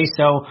Thursday.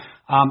 So,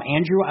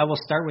 Andrew, I will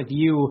start with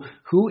you.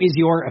 Who is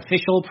your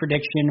official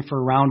prediction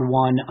for round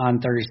 1 on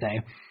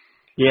Thursday?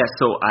 Yeah,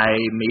 so I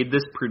made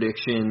this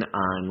prediction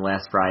on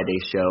last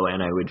Friday's show,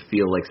 and I would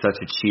feel like such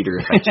a cheater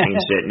if I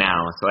changed it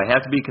now. So I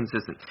have to be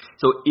consistent.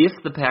 So if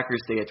the Packers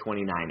stay at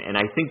 29, and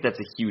I think that's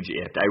a huge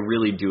if, I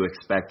really do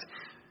expect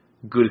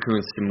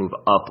Gutekunst to move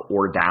up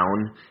or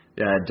down,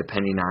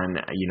 depending on,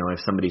 if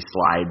somebody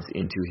slides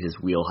into his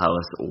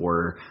wheelhouse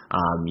or,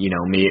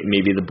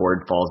 maybe the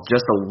board falls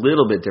just a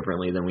little bit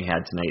differently than we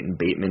had tonight and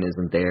Bateman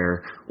isn't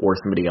there or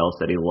somebody else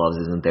that he loves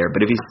isn't there.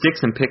 But if he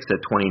sticks and picks at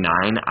 29,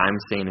 I'm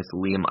saying it's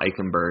Liam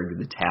Eichenberg,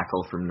 the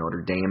tackle from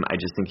Notre Dame. I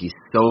just think he's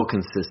so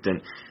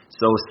consistent,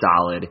 so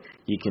solid.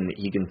 He can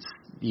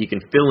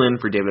fill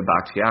in for David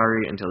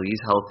Bakhtiari until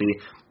he's healthy,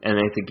 and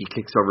I think he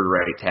kicks over to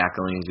right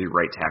tackle and he's a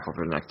right tackle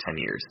for the next 10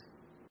 years.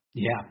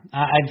 Yeah,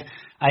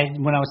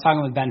 when I was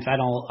talking with Ben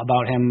Fennell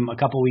about him a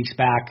couple weeks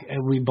back,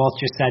 we both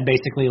just said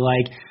basically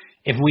like,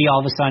 if we all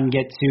of a sudden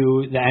get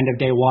to the end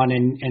of day 1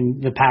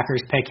 and the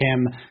Packers pick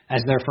him as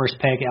their first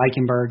pick,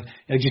 Eichenberg,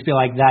 it would just be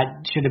like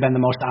that should have been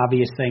the most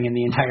obvious thing in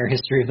the entire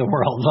history of the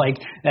world.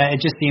 Like it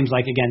just seems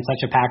like, again,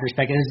 such a Packers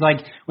pick. It's like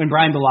when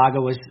Brian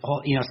Bulaga was,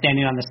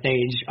 standing on the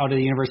stage out of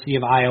the University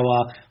of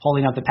Iowa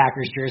holding up the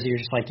Packers jersey.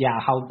 You're just like, yeah,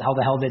 how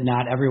the hell did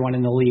not everyone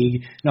in the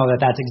league know that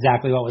that's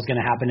exactly what was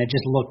going to happen? It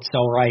just looked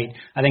so right.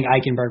 I think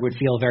Eichenberg would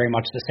feel very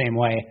much the same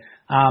way.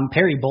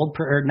 Perry,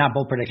 not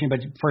bold prediction,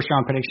 but first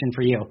round prediction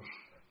for you.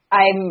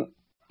 I'm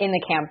in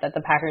the camp that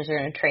the Packers are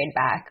going to trade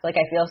back. Like,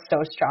 I feel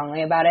so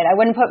strongly about it. I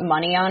wouldn't put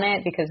money on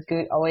it because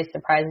Goot always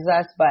surprises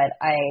us, but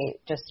I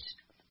just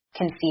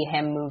can see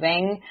him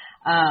moving.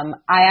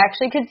 I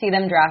actually could see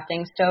them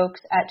drafting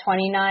Stokes at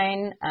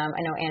 29.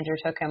 I know Andrew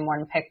took him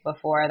 1 pick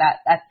before.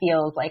 That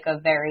feels like a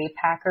very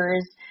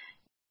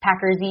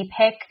Packers-y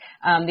pick.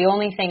 The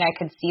only thing I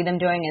could see them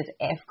doing is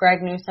if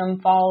Greg Newsome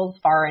falls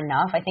far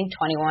enough. I think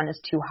 21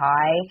 is too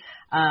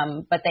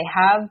high, but they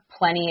have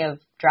plenty of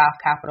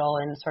draft capital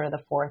in sort of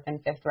the 4th and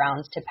 5th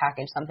rounds to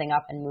package something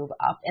up and move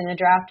up in the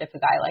draft if a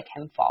guy like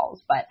him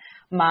falls. But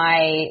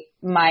I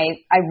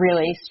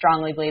really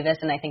strongly believe this,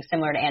 and I think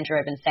similar to Andrew,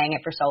 I've been saying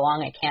it for so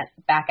long, I can't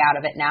back out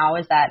of it now,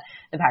 is that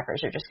the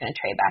Packers are just going to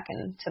trade back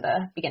into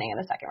the beginning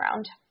of the 2nd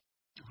round.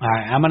 All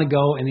right, I'm going to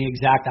go in the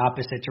exact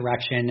opposite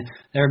direction.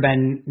 There have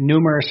been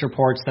numerous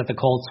reports that the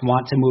Colts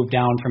want to move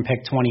down from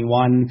pick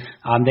 21.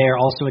 They are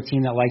also a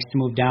team that likes to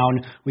move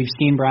down. We've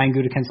seen Brian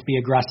Gutekunst be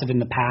aggressive in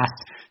the past.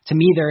 To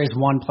me, there is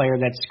one player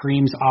that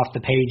screams off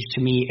the page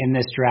to me in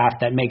this draft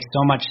that makes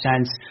so much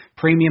sense.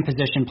 Premium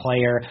position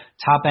player,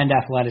 top-end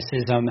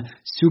athleticism,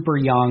 super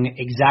young,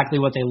 exactly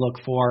what they look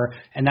for,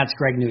 and that's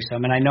Greg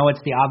Newsome. And I know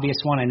it's the obvious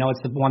one. I know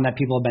it's the one that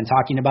people have been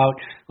talking about.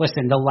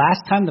 Listen, the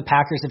last time the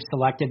Packers have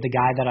selected the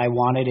guy that I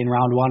wanted in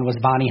round 1 was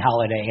Vonnie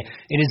Holliday.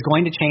 It is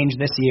going to change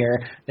this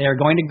year. They are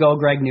going to go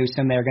Greg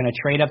Newsome. They are going to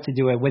trade up to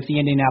do it with the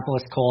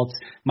Indianapolis Colts.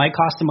 Might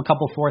cost them a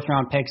couple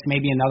 4th-round picks,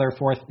 maybe another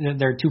 4th.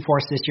 There are 2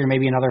 4ths this year,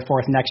 maybe another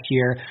 4th next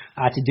year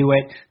to do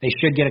it. They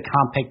should get a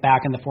comp pick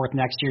back in the 4th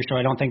next year, so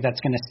I don't think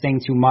that's going to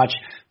sting too much.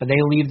 But they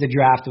leave the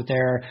draft with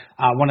their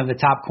one of the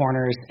top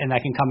corners, and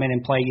that can come in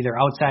and play either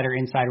outside or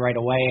inside right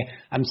away.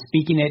 I'm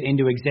speaking it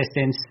into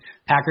existence.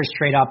 Packers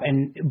trade up,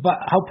 but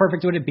how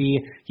perfect would it be?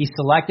 He's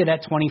selected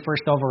at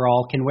 21st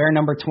overall, can wear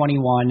number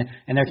 21,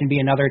 and there can be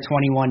another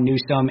 21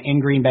 Newsome in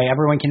Green Bay.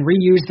 Everyone can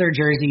reuse their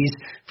jerseys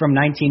from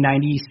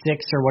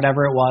 1996 or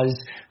whatever it was.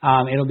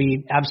 It'll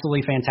be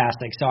absolutely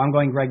fantastic. So I'm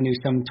going Greg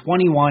Newsome,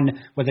 21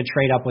 with a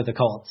trade up with the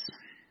Colts.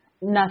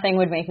 Nothing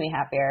would make me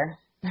happier.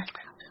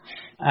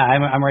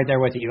 I'm right there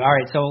with you. All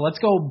right, so let's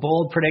go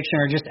bold prediction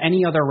or just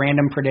any other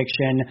random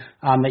prediction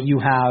that you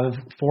have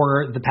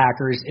for the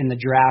Packers in the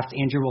draft.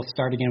 Andrew, we'll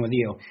start again with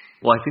you.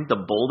 Well, I think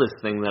the boldest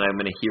thing that I'm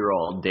going to hear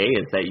all day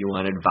is that you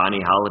wanted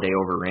Vonnie Holliday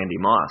over Randy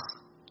Moss.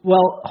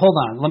 Well, hold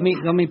on. Let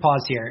me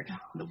pause here.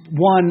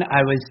 One,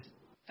 I was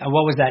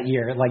what was that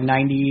year? Like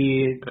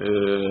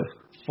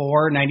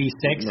 94,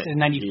 96,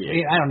 90,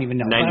 yeah. I don't even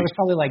know. I was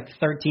probably like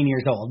 13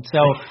 years old. So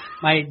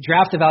my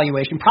draft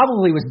evaluation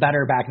probably was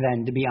better back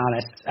then, to be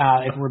honest,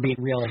 if we're being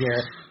real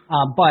here.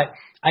 But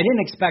I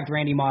didn't expect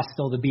Randy Moss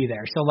still to be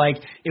there. So, like,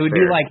 it would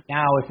be like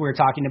now if we were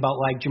talking about,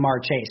 like,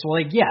 Jamar Chase. Well,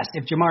 like, yes,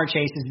 if Jamar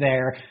Chase is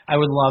there, I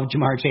would love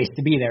Jamar Chase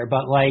to be there.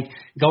 But, like,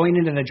 going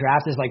into the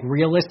draft is, like,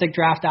 realistic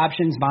draft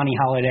options. Vonnie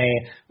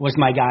Holliday was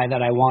my guy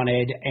that I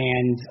wanted,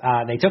 and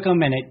they took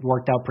him, and it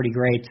worked out pretty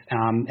great.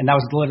 And that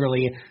was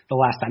literally the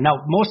last time. Now,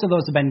 most of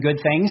those have been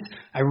good things.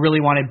 I really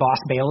wanted Boss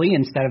Bailey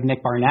instead of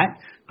Nick Barnett.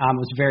 I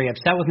was very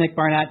upset with Nick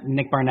Barnett.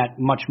 Nick Barnett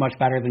much, much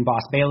better than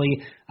Boss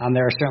Bailey.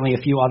 There are certainly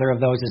a few other of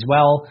those as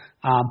well.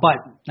 But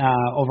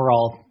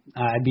overall,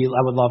 I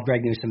would love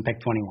Greg Newsome, pick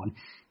 21.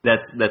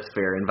 That's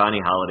fair. And Vonnie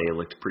Holliday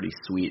looked pretty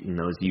sweet in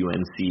those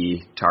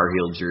UNC Tar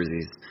Heel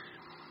jerseys.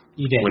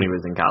 You did. When he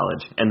was in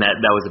college. And that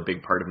was a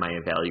big part of my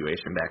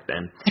evaluation back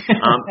then.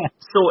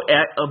 So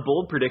at a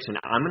bold prediction,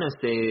 I'm going to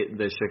say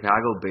the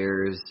Chicago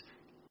Bears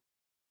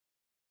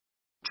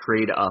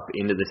trade up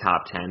into the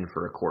top 10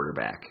 for a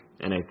quarterback.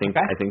 And I think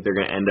they're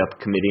going to end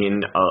up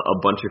committing a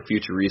bunch of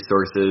future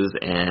resources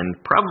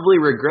and probably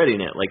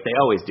regretting it like they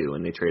always do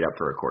when they trade up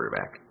for a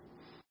quarterback.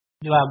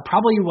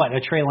 Probably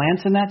a Trey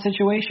Lance in that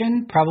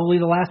situation? Probably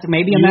the last,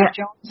 maybe a Mac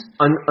Jones?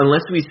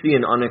 Unless we see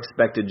an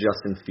unexpected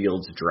Justin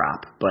Fields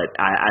drop. But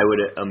I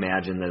would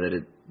imagine that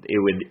it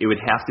would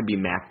have to be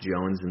Mac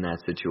Jones in that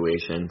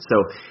situation.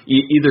 So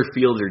either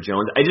Fields or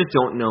Jones. I just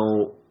don't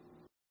know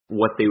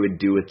what they would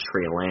do with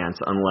Trey Lance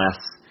unless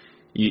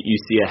you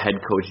see a head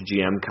coach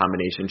GM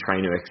combination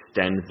trying to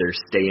extend their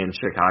stay in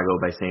Chicago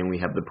by saying we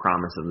have the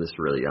promise of this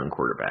really young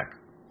quarterback.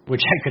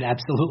 Which I could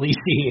absolutely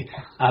see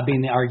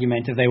being the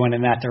argument if they went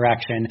in that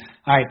direction.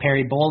 All right,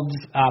 Perry, bold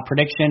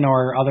prediction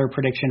or other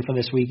prediction for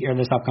this week or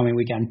this upcoming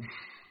weekend?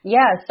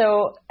 Yeah,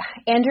 so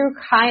Andrew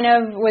kind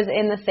of was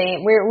in the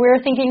same, we're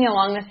thinking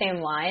along the same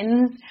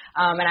lines,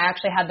 and I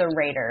actually had the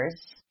Raiders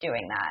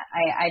doing that.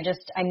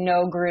 I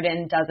know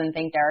Gruden doesn't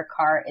think Derek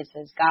Carr is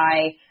his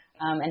guy,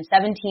 and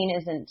 17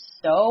 isn't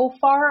so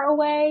far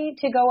away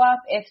to go up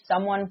if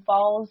someone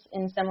falls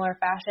in similar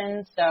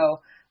fashion, so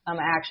I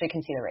actually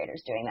can see the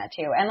Raiders doing that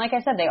too. And like I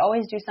said, they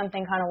always do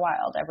something kind of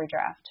wild every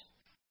draft.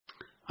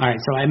 All right,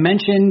 so I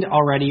mentioned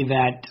already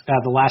that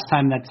the last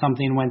time that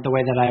something went the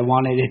way that I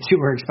wanted it to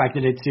or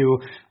expected it to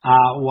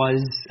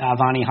was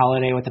Vonnie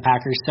Holliday with the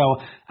Packers. So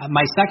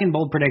my second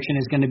bold prediction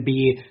is going to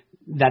be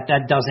that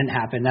doesn't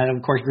happen. That,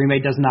 of course, Green Bay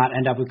does not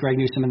end up with Greg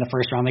Newsome in the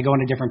first round. They go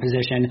in a different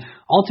position.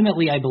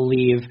 Ultimately, I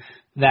believe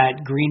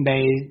that Green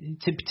Bay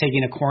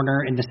taking a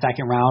corner in the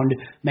second round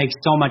makes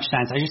so much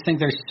sense. I just think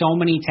there's so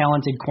many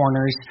talented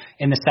corners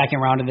in the second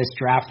round of this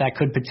draft that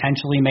could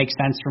potentially make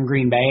sense from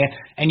Green Bay,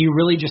 and you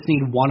really just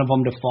need one of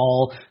them to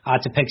fall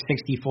to pick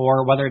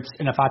 64, whether it's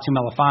Ifeatu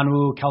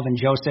Melifonwu, Kelvin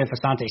Joseph,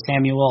 Asante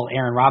Samuel,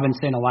 Aaron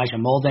Robinson,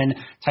 Elijah Molden,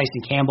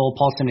 Tyson Campbell,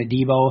 Paulson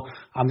Adebo,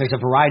 There's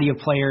a variety of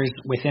players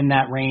within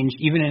that range.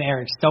 Even in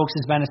Eric Stokes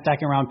has been a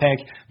second-round pick.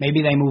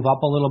 Maybe they move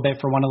up a little bit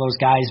for one of those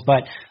guys.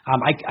 But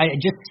it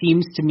just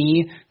seems to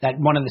me that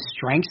one of the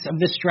strengths of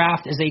this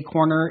draft is a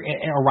corner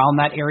around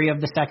that area of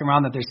the second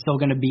round, that there's still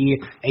going to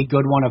be a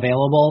good one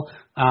available.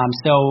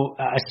 So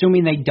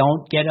assuming they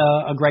don't get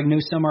a Greg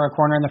Newsome or a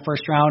corner in the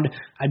first round,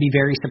 I'd be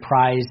very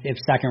surprised if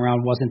second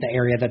round wasn't the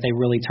area that they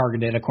really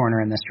targeted a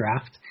corner in this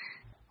draft.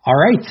 All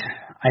right.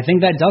 I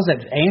think that does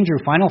it. Andrew,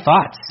 final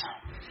thoughts?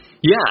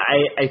 Yeah,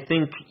 I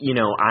think,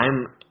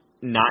 I'm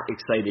not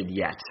excited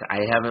yet. I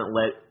haven't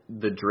let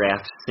the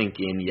draft sink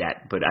in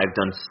yet, but I've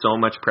done so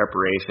much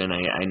preparation.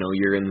 I know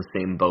you're in the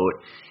same boat.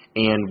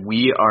 And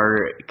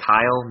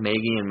Kyle,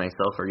 Maggie, and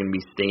myself are going to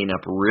be staying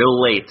up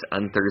real late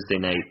on Thursday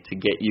night to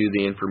get you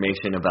the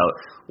information about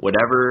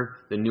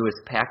whatever the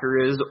newest Packer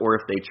is, or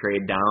if they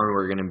trade down,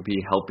 we're going to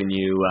be helping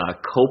you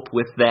cope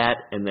with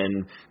that and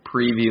then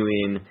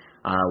previewing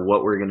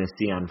what we're going to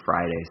see on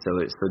Friday.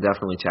 So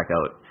definitely check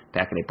out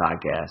Pack a Day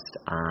Podcast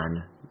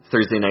on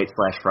Thursday night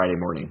 / Friday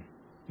morning.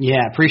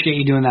 Yeah, appreciate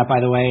you doing that, by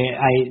the way.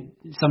 I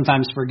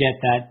sometimes forget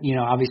that,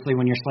 obviously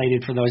when you're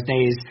slated for those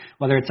days,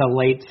 whether it's a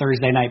late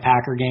Thursday night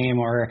Packer game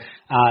or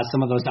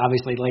some of those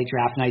obviously late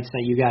draft nights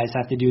that you guys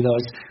have to do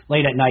those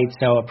late at night.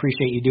 So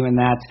appreciate you doing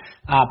that.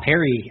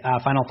 Perry,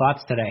 final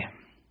thoughts today?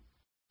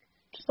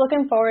 Just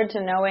looking forward to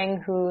knowing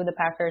who the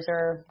Packers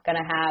are going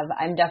to have.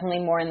 I'm definitely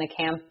more in the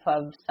camp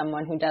of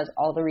someone who does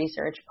all the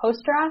research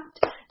post-draft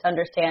to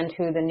understand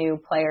who the new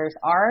players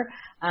are.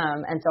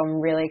 And so I'm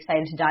really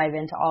excited to dive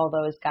into all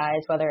those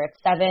guys, whether it's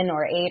 7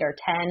 or 8 or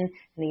 10, and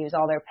they use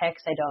all their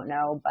picks. I don't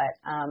know, but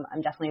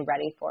I'm definitely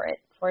ready for it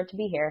to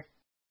be here.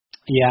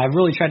 Yeah, I've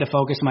really tried to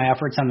focus my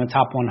efforts on the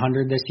top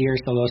 100 this year,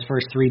 so those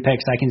first 3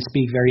 picks I can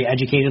speak very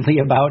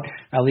educatedly about,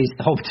 at least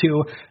hope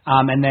to.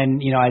 And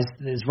then,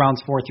 as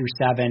rounds 4 through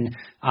 7,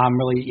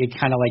 really it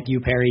kind of like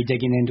you, Perry,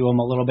 digging into them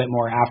a little bit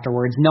more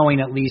afterwards,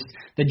 knowing at least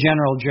the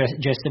general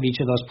gist of each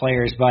of those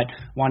players, but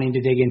wanting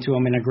to dig into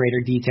them in a greater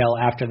detail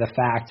after the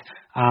fact.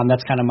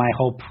 That's kind of my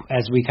hope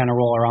as we kind of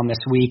roll around this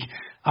week.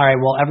 All right,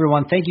 well,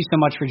 everyone, thank you so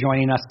much for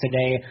joining us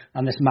today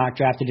on this mock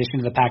draft edition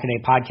of the Pack a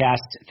Day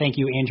Podcast. Thank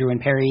you, Andrew and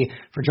Perry,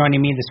 for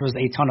joining me. This was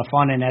a ton of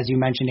fun, and as you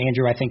mentioned,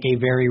 Andrew, I think a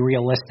very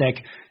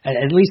realistic,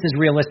 at least as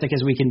realistic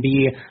as we can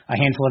be a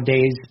handful of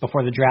days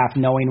before the draft,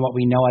 knowing what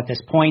we know at this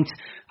point.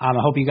 I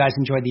hope you guys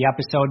enjoyed the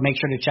episode. Make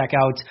sure to check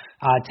out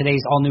today's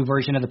all-new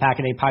version of the Pack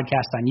a Day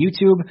Podcast on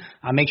YouTube.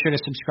 Make sure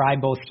to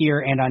subscribe both here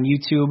and on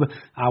YouTube.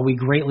 We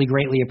greatly,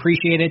 greatly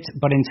appreciate it.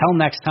 But until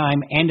next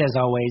time, and as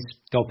always,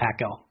 go Pack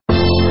Go.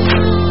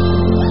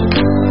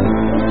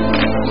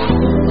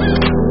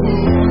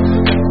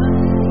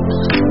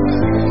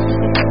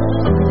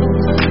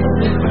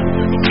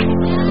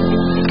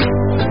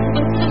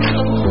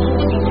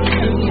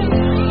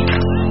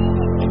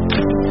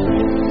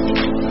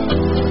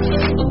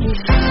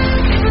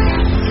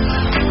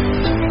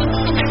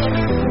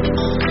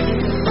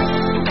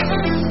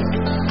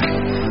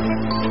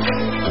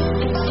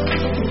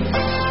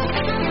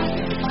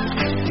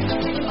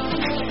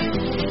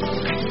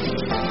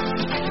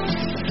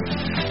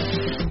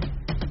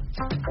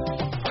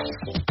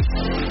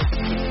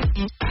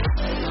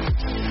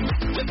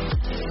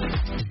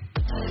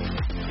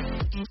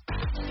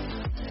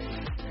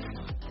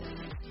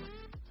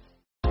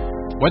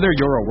 Whether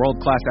you're a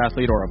world-class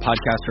athlete or a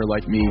podcaster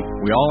like me,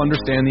 we all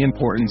understand the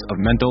importance of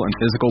mental and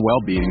physical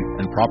well-being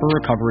and proper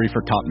recovery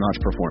for top-notch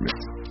performance.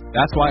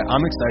 That's why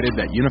I'm excited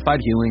that Unified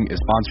Healing is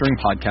sponsoring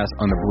podcasts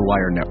on the Blue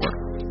Wire Network.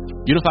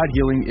 Unified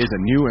Healing is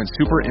a new and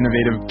super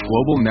innovative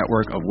global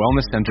network of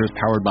wellness centers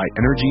powered by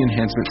Energy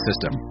Enhancement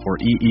System, or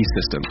EE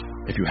System.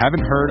 If you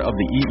haven't heard of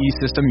the EE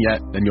System yet,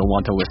 then you'll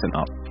want to listen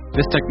up.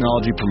 This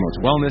technology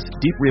promotes wellness,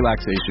 deep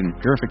relaxation,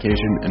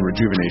 purification, and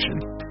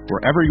rejuvenation.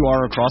 Wherever you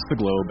are across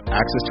the globe,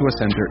 access to a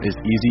center is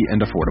easy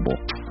and affordable.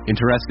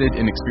 Interested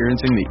in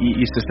experiencing the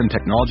EE System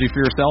technology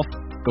for yourself?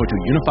 Go to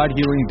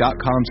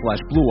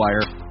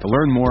unifiedhealing.com/bluewire to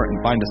learn more and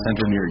find a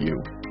center near you.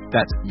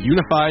 That's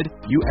unified,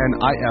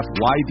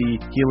 UNIFYD,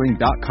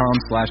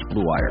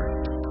 healing.com/bluewire.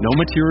 No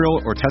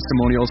material or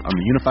testimonials on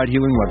the Unified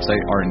Healing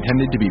website are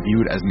intended to be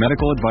viewed as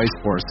medical advice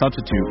or a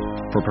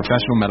substitute for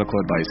professional medical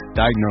advice,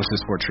 diagnosis,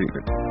 or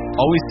treatment.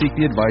 Always seek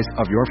the advice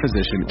of your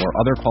physician or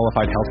other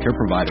qualified healthcare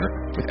provider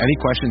with any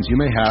questions you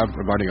may have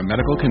regarding a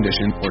medical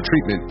condition or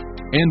treatment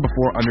and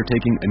before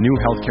undertaking a new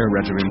healthcare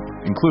regimen,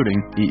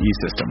 including EE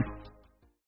System.